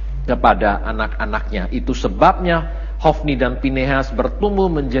kepada anak-anaknya. Itu sebabnya Hofni dan Pinehas bertumbuh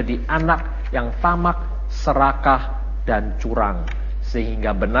menjadi anak yang tamak, serakah, dan curang.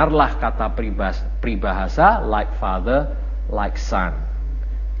 Sehingga benarlah kata peribahasa, like father, like son.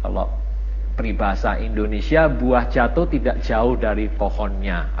 Kalau peribahasa Indonesia, buah jatuh tidak jauh dari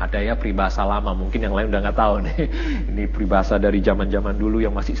pohonnya. Ada ya peribahasa lama, mungkin yang lain udah nggak tahu nih. Ini peribahasa dari zaman-zaman dulu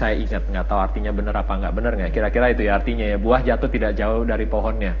yang masih saya ingat, nggak tahu artinya benar apa nggak benar nggak. Kira-kira itu ya artinya ya, buah jatuh tidak jauh dari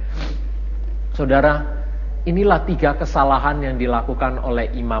pohonnya. Saudara, inilah 3 kesalahan yang dilakukan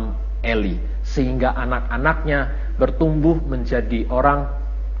oleh Imam Eli, sehingga anak-anaknya bertumbuh menjadi orang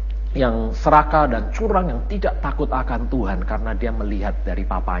yang serakah dan curang, yang tidak takut akan Tuhan karena dia melihat dari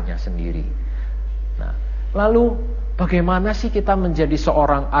papanya sendiri. Nah, Lalu bagaimana sih kita menjadi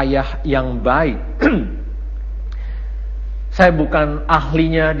seorang ayah yang baik? Saya bukan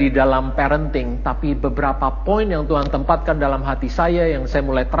ahlinya di dalam parenting, tapi beberapa poin yang Tuhan tempatkan dalam hati saya, yang saya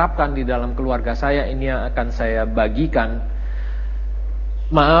mulai terapkan di dalam keluarga saya, ini yang akan saya bagikan.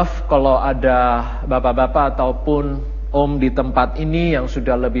 Maaf kalau ada bapak-bapak ataupun om di tempat ini yang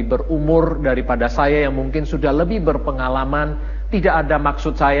sudah lebih berumur daripada saya, yang mungkin sudah lebih berpengalaman. Tidak ada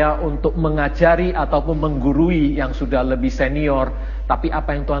maksud saya untuk mengajari ataupun menggurui yang sudah lebih senior, tapi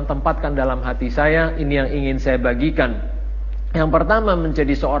apa yang Tuhan tempatkan dalam hati saya, ini yang ingin saya bagikan. Yang pertama,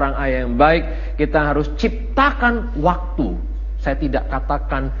 menjadi seorang ayah yang baik, kita harus ciptakan waktu. Saya tidak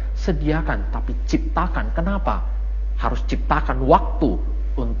katakan sediakan, tapi ciptakan. Kenapa? Harus ciptakan waktu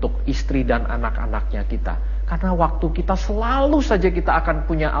untuk istri dan anak-anaknya kita. Karena waktu kita selalu saja kita akan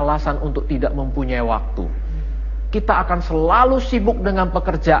punya alasan untuk tidak mempunyai waktu. Kita akan selalu sibuk dengan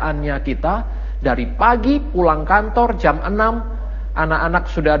pekerjaannya kita. Dari pagi pulang kantor jam 6, anak-anak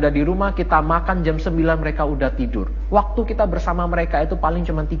sudah ada di rumah, kita makan jam 9 mereka udah tidur. Waktu kita bersama mereka itu paling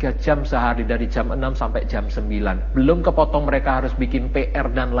cuma 3 jam sehari, dari jam 6 sampai jam 9. Belum kepotong mereka harus bikin PR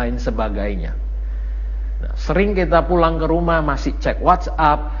dan lain sebagainya. Nah, sering kita pulang ke rumah masih cek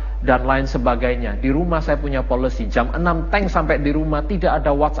WhatsApp dan lain sebagainya. Di rumah saya punya policy, jam 6 tank sampai di rumah tidak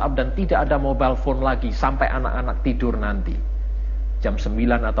ada WhatsApp dan tidak ada mobile phone lagi sampai anak-anak tidur nanti. Jam 9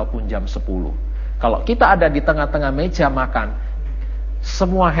 ataupun jam 10. Kalau kita ada di tengah-tengah meja makan,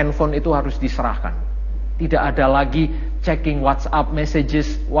 semua handphone itu harus diserahkan. Tidak ada lagi checking WhatsApp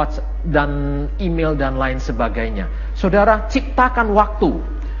messages, WhatsApp dan email dan lain sebagainya. Saudara, ciptakan waktu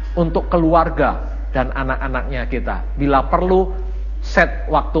untuk keluarga dan anak-anaknya kita. Bila perlu, set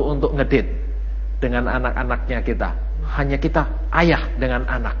waktu untuk ngedate dengan anak-anaknya kita. Hanya kita ayah dengan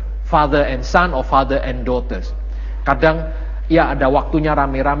anak, father and son or father and daughters. Kadang ya ada waktunya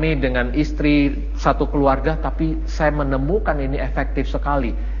rame-rame dengan istri satu keluarga, tapi saya menemukan ini efektif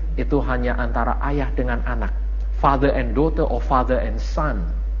sekali. Itu hanya antara ayah dengan anak, father and daughter or father and son.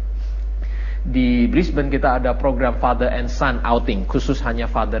 Di Brisbane kita ada program father and son outing, khusus hanya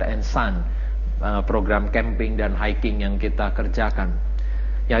father and son, program camping dan hiking yang kita kerjakan.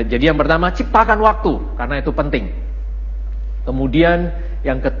 Ya, jadi yang pertama, ciptakan waktu, karena itu penting. Kemudian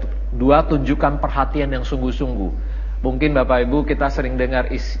yang kedua, tunjukkan perhatian yang sungguh-sungguh. Mungkin Bapak Ibu kita sering dengar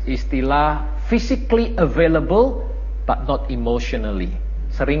istilah physically available but not emotionally.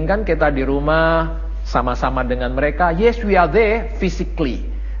 Sering kan kita di rumah sama-sama dengan mereka, yes we are there physically,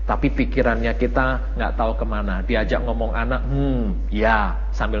 tapi pikirannya kita nggak tahu kemana. Diajak ngomong anak, ya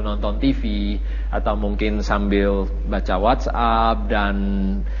sambil nonton TV atau mungkin sambil baca WhatsApp dan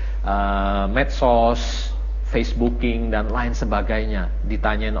medsos, Facebooking dan lain sebagainya.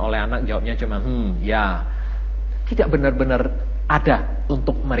 Ditanyain oleh anak, jawabnya cuma ya. Tidak benar-benar ada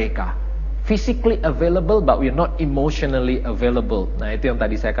untuk mereka. Physically available but we're not emotionally available. Nah, itu yang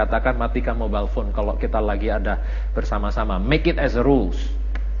tadi saya katakan, matikan mobile phone kalau kita lagi ada bersama-sama. Make it as a rules.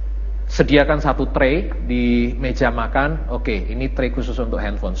 Sediakan satu tray di meja makan. Oke, ini tray khusus untuk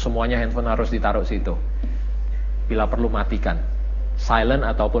handphone. Semuanya handphone harus ditaruh situ. Bila perlu matikan. Silent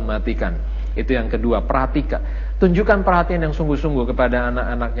ataupun matikan. Itu yang kedua, perhatikan. Tunjukkan perhatian yang sungguh-sungguh kepada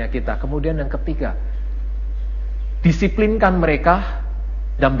anak-anaknya kita. Kemudian yang ketiga, disiplinkan mereka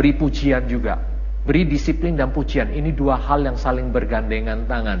dan beri pujian juga. Beri disiplin dan pujian. Ini dua hal yang saling bergandengan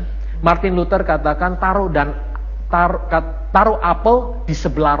tangan. Martin Luther katakan taruh apel di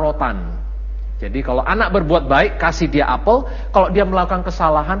sebelah rotan. Jadi kalau anak berbuat baik, kasih dia apel. Kalau dia melakukan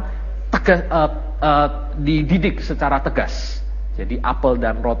kesalahan, dididik secara tegas. Jadi apel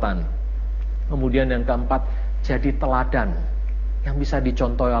dan rotan. Kemudian yang keempat, jadi teladan yang bisa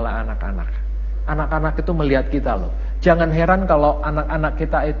dicontohi oleh anak-anak. Anak-anak itu melihat kita loh. Jangan heran kalau anak-anak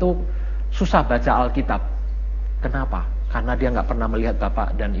kita itu susah baca Alkitab. Kenapa? Karena dia nggak pernah melihat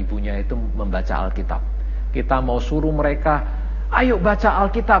bapak dan ibunya itu membaca Alkitab. Kita mau suruh mereka, ayo baca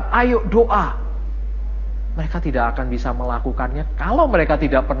Alkitab, ayo doa. Mereka tidak akan bisa melakukannya kalau mereka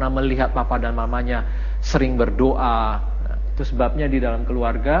tidak pernah melihat papa dan mamanya sering berdoa. Nah, itu sebabnya di dalam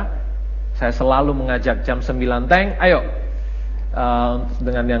keluarga saya selalu mengajak jam 9 teng, ayo.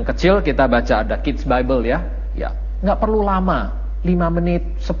 Dengan yang kecil kita baca, ada Kids Bible ya. Ya, nggak perlu lama, 5 menit,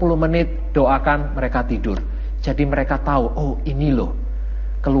 10 menit doakan, mereka tidur. Jadi mereka tahu, oh ini loh,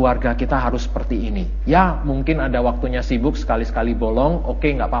 keluarga kita harus seperti ini. Ya, mungkin ada waktunya sibuk, sekali-sekali bolong, oke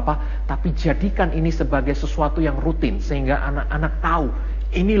nggak apa-apa. Tapi jadikan ini sebagai sesuatu yang rutin, sehingga anak-anak tahu,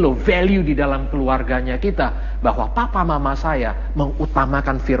 ini loh value di dalam keluarganya kita, bahwa papa mama saya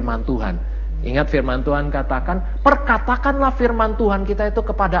mengutamakan firman Tuhan. Ingat firman Tuhan katakan, perkatakanlah firman Tuhan kita itu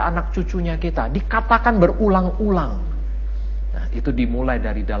kepada anak cucunya kita. Dikatakan berulang-ulang. Nah, itu dimulai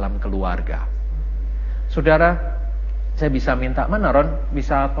dari dalam keluarga. Saudara, saya bisa minta, mana Ron?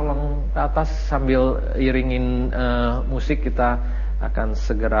 Bisa tolong ke atas sambil iringin musik, kita akan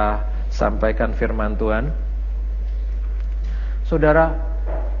segera sampaikan firman Tuhan. Saudara,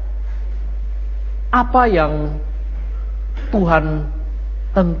 apa yang Tuhan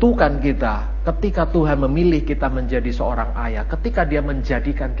tentukan kita ketika Tuhan memilih kita menjadi seorang ayah, ketika Dia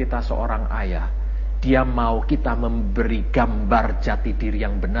menjadikan kita seorang ayah, Dia mau kita memberi gambar jati diri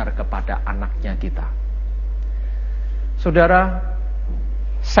yang benar kepada anaknya kita. Saudara,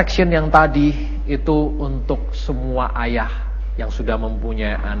 section yang tadi itu untuk semua ayah yang sudah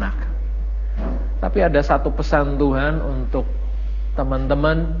mempunyai anak. Tapi ada satu pesan Tuhan untuk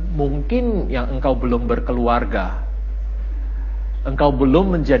teman-teman mungkin yang engkau belum berkeluarga. Engkau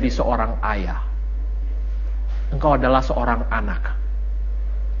belum menjadi seorang ayah. Engkau adalah seorang anak.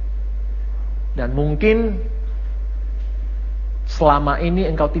 Dan mungkin selama ini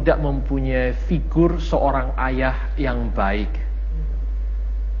engkau tidak mempunyai figur seorang ayah yang baik.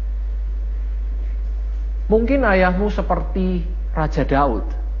 Mungkin ayahmu seperti Raja Daud,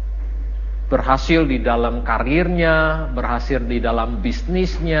 berhasil di dalam karirnya, berhasil di dalam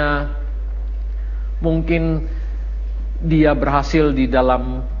bisnisnya. Mungkin dia berhasil di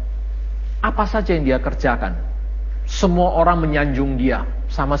dalam apa saja yang dia kerjakan. Semua orang menyanjung dia,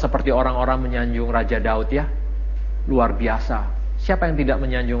 sama seperti orang-orang menyanjung Raja Daud ya. Luar biasa. Siapa yang tidak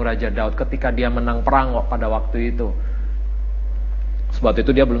menyanjung Raja Daud ketika dia menang perang pada waktu itu? Sebab itu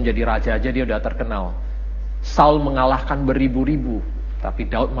dia belum jadi raja aja dia udah terkenal. Saul mengalahkan beribu-ribu, tapi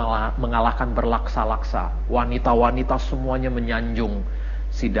Daud malah mengalahkan berlaksa-laksa. Wanita-wanita semuanya menyanjung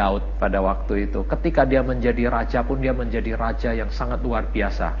si Daud pada waktu itu. Ketika dia menjadi raja pun dia menjadi raja yang sangat luar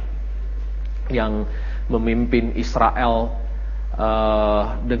biasa, yang memimpin Israel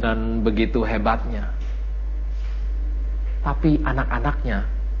dengan begitu hebatnya. Tapi anak-anaknya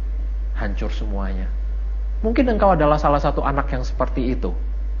hancur semuanya. Mungkin engkau adalah salah satu anak yang seperti itu.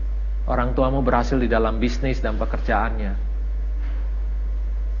 Orang tuamu berhasil di dalam bisnis dan pekerjaannya,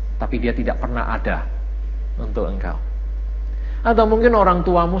 tapi dia tidak pernah ada untuk engkau. Atau mungkin orang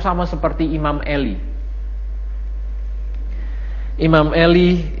tuamu sama seperti Imam Eli. Imam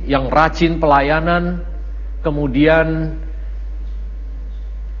Eli yang rajin pelayanan, kemudian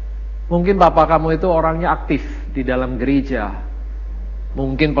mungkin bapak kamu itu orangnya aktif di dalam gereja.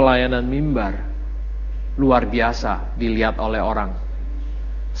 Mungkin pelayanan mimbar luar biasa dilihat oleh orang.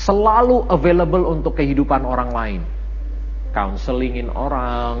 Selalu available untuk kehidupan orang lain. Counselingin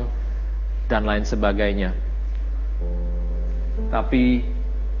orang dan lain sebagainya. Tapi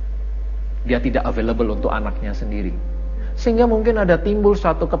dia tidak available untuk anaknya sendiri. Sehingga mungkin ada timbul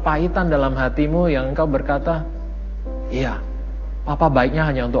suatu kepahitan dalam hatimu yang engkau berkata, iya, papa baiknya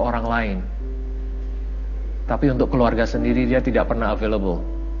hanya untuk orang lain, tapi untuk keluarga sendiri dia tidak pernah available.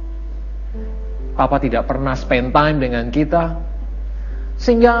 Papa tidak pernah spend time dengan kita,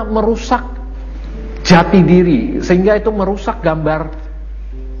 sehingga merusak jati diri, sehingga itu merusak gambar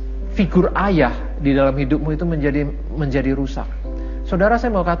figur ayah di dalam hidupmu itu menjadi rusak. Saudara,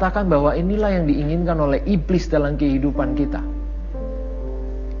 saya mau katakan bahwa inilah yang diinginkan oleh iblis dalam kehidupan kita.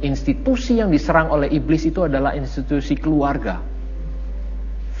 Institusi yang diserang oleh iblis itu adalah institusi keluarga.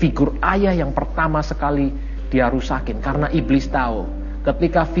 Figur ayah yang pertama sekali dia rusakin, karena iblis tahu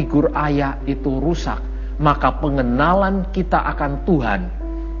ketika figur ayah itu rusak, maka pengenalan kita akan Tuhan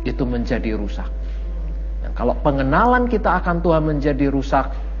itu menjadi rusak. Dan kalau pengenalan kita akan Tuhan menjadi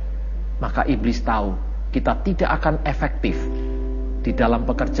rusak, maka iblis tahu kita tidak akan efektif di dalam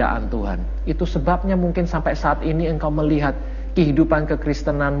pekerjaan Tuhan. Itu sebabnya mungkin sampai saat ini engkau melihat kehidupan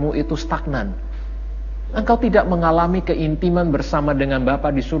kekristenanmu itu stagnan. Engkau tidak mengalami keintiman bersama dengan Bapa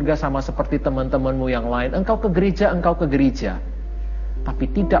di surga sama seperti teman-temanmu yang lain. Engkau ke gereja, tapi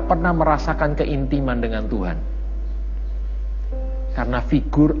tidak pernah merasakan keintiman dengan Tuhan. Karena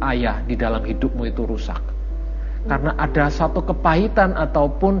figur ayah di dalam hidupmu itu rusak. Karena ada suatu kepahitan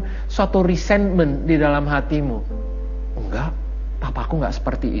ataupun suatu resentment di dalam hatimu. Enggak, papaku enggak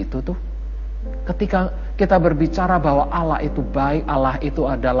seperti itu tuh. Ketika kita berbicara bahwa Allah itu baik, Allah itu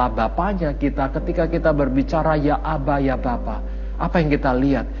adalah Bapanya kita. Ketika kita berbicara ya Aba, ya Bapa, apa yang kita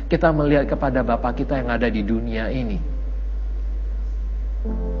lihat? Kita melihat kepada Bapa kita yang ada di dunia ini.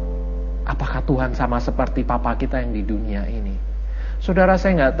 Apakah Tuhan sama seperti Papa kita yang di dunia ini? Saudara,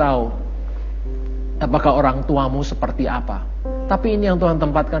 saya nggak tahu apakah orang tuamu seperti apa. Tapi ini yang Tuhan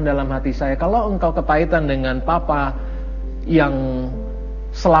tempatkan dalam hati saya. Kalau engkau kepahitan dengan Papa yang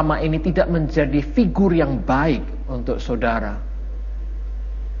selama ini tidak menjadi figur yang baik untuk saudara,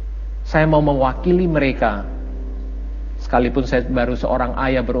 saya mau mewakili mereka. Sekalipun saya baru seorang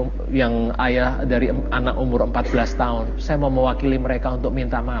ayah yang ayah dari anak umur 14 tahun, saya mau mewakili mereka untuk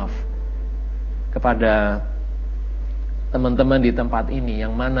minta maaf. kepada teman-teman di tempat ini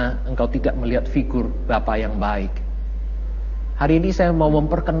yang mana engkau tidak melihat figur Bapa yang baik. Hari ini saya mau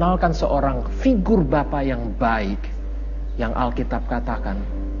memperkenalkan seorang figur Bapa yang baik yang Alkitab katakan,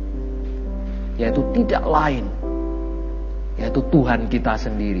 yaitu tidak lain, yaitu Tuhan kita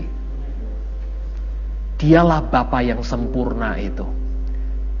sendiri. Dialah Bapa yang sempurna itu.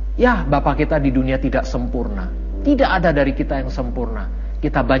 Ya, Bapa kita di dunia tidak sempurna. Tidak ada dari kita yang sempurna.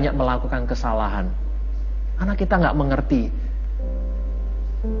 Kita banyak melakukan kesalahan. Karena kita nggak mengerti.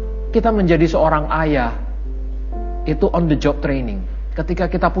 Kita menjadi seorang ayah, itu on the job training. Ketika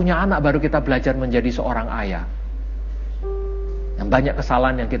kita punya anak, baru kita belajar menjadi seorang ayah. Yang banyak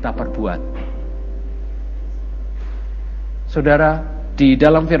kesalahan yang kita perbuat. Saudara, di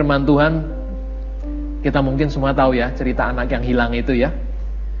dalam firman Tuhan, kita mungkin semua tahu ya, cerita anak yang hilang itu ya.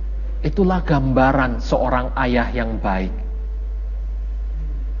 Itulah gambaran seorang ayah yang baik.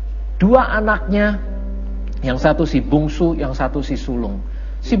 Dua anaknya, yang satu si bungsu, yang satu si sulung.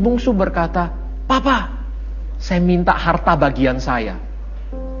 Si bungsu berkata, "Papa, saya minta harta bagian saya."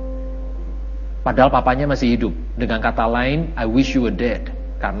 Padahal papanya masih hidup. Dengan kata lain, I wish you were dead.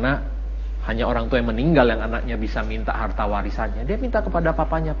 Karena hanya orang tua yang meninggal yang anaknya bisa minta harta warisannya. Dia minta kepada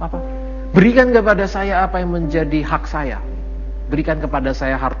papanya, "Papa, berikan kepada saya apa yang menjadi hak saya. Berikan kepada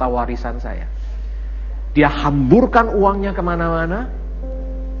saya harta warisan saya." Dia hamburkan uangnya kemana-mana.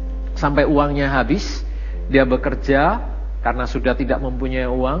 Sampai uangnya habis. Dia bekerja, karena sudah tidak mempunyai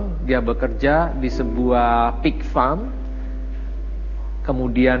uang, dia bekerja di sebuah pig farm.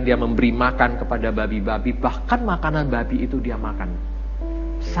 Kemudian dia memberi makan kepada babi-babi, bahkan makanan babi itu dia makan.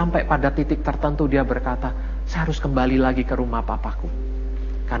 Sampai pada titik tertentu dia berkata, "Saya harus kembali lagi ke rumah papaku.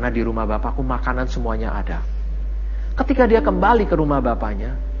 Karena di rumah bapakku makanan semuanya ada." Ketika dia kembali ke rumah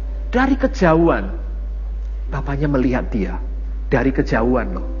bapaknya, dari kejauhan, bapaknya melihat dia. Dari kejauhan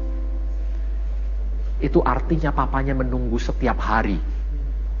loh. Itu artinya papanya menunggu setiap hari.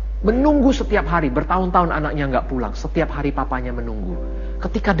 Menunggu setiap hari. Bertahun-tahun anaknya gak pulang. Setiap hari papanya menunggu.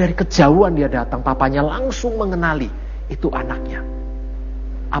 Ketika dari kejauhan dia datang, papanya langsung mengenali. Itu anaknya.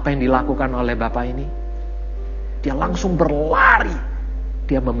 Apa yang dilakukan oleh bapak ini? Dia langsung berlari.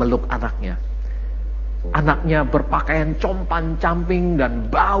 Dia memeluk anaknya. Anaknya berpakaian compan-camping dan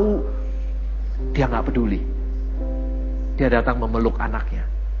bau. Dia gak peduli. Dia datang memeluk anaknya.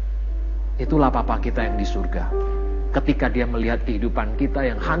 Itulah Papa kita yang di surga. Ketika dia melihat kehidupan kita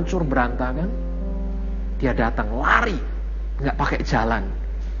yang hancur berantakan, dia datang lari, nggak pakai jalan,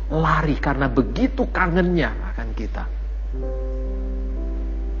 lari karena begitu kangennya akan kita.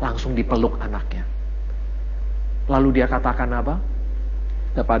 Langsung dipeluk anaknya. Lalu dia katakan apa?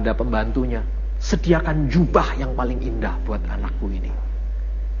 Kepada pembantunya, "Sediakan jubah yang paling indah buat anakku ini."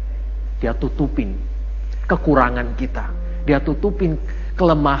 Dia tutupin kekurangan kita. Dia tutupin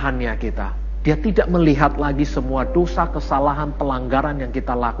kelemahannya kita. Dia tidak melihat lagi semua dosa, kesalahan, pelanggaran yang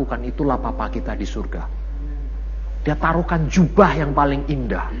kita lakukan. Itulah Papa kita di surga. Dia taruhkan jubah yang paling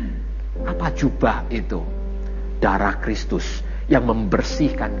indah. Apa jubah itu? Darah Kristus yang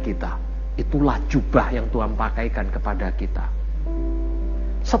membersihkan kita. Itulah jubah yang Tuhan pakaikan kepada kita.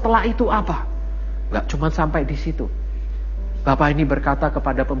 Setelah itu apa? Gak cuma sampai di situ. Bapak ini berkata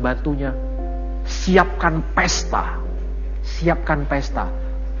kepada pembantunya, "Siapkan pesta. Siapkan pesta.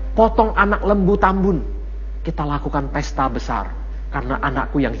 Potong anak lembu tambun. Kita lakukan pesta besar. Karena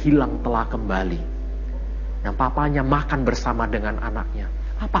anakku yang hilang telah kembali." Dan papanya makan bersama dengan anaknya.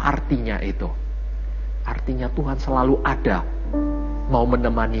 Apa artinya itu? Artinya Tuhan selalu ada. Mau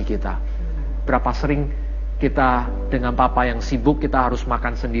menemani kita. Berapa sering kita dengan papa yang sibuk, kita harus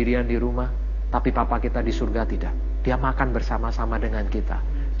makan sendirian di rumah. Tapi papa kita di surga tidak. Dia makan bersama-sama dengan kita.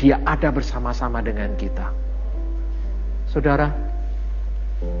 Dia ada bersama-sama dengan kita. Saudara,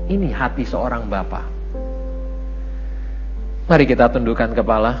 ini hati seorang bapa. Mari kita tundukkan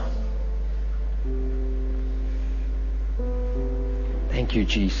kepala. Thank you,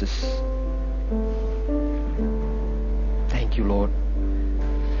 Jesus. Thank you, Lord.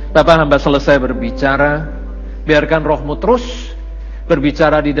 Bapak, hamba selesai berbicara. Biarkan Roh-Mu terus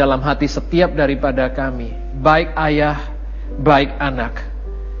berbicara di dalam hati setiap daripada kami. Baik ayah, baik anak.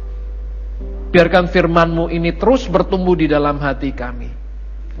 Biarkan firman-Mu ini terus bertumbuh di dalam hati kami.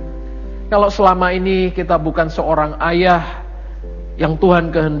 Kalau selama ini kita bukan seorang ayah yang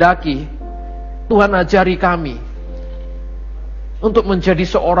Tuhan kehendaki, Tuhan ajari kami untuk menjadi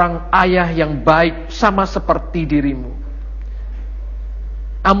seorang ayah yang baik sama seperti diri-Mu.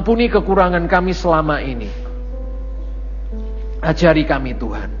 Ampuni kekurangan kami selama ini. Ajari kami,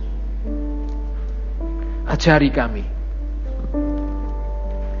 Tuhan. Ajari kami.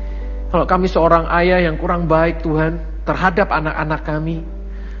 Kalau kami seorang ayah yang kurang baik, Tuhan, terhadap anak-anak kami,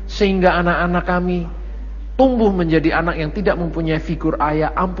 Sehingga anak-anak kami tumbuh menjadi anak yang tidak mempunyai figur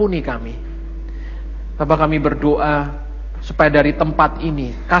ayah. Ampuni kami. Bapa, kami berdoa supaya dari tempat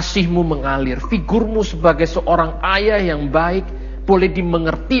ini kasih-Mu mengalir. Figur-Mu sebagai seorang ayah yang baik boleh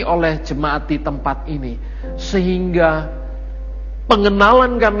dimengerti oleh jemaat di tempat ini. Sehingga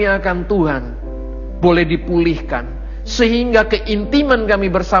pengenalan kami akan Tuhan boleh dipulihkan. Sehingga keintiman kami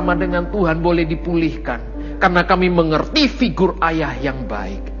bersama dengan Tuhan boleh dipulihkan. Karena kami mengerti figur ayah yang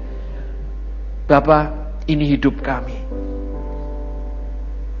baik. Bapa, ini hidup kami.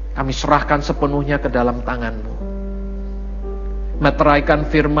 Kami serahkan sepenuhnya ke dalam tangan-Mu. Meteraikan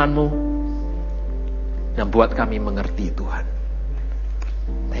firman-Mu dan buat kami mengerti Tuhan.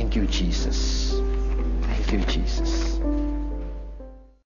 Thank you Jesus. Thank you Jesus.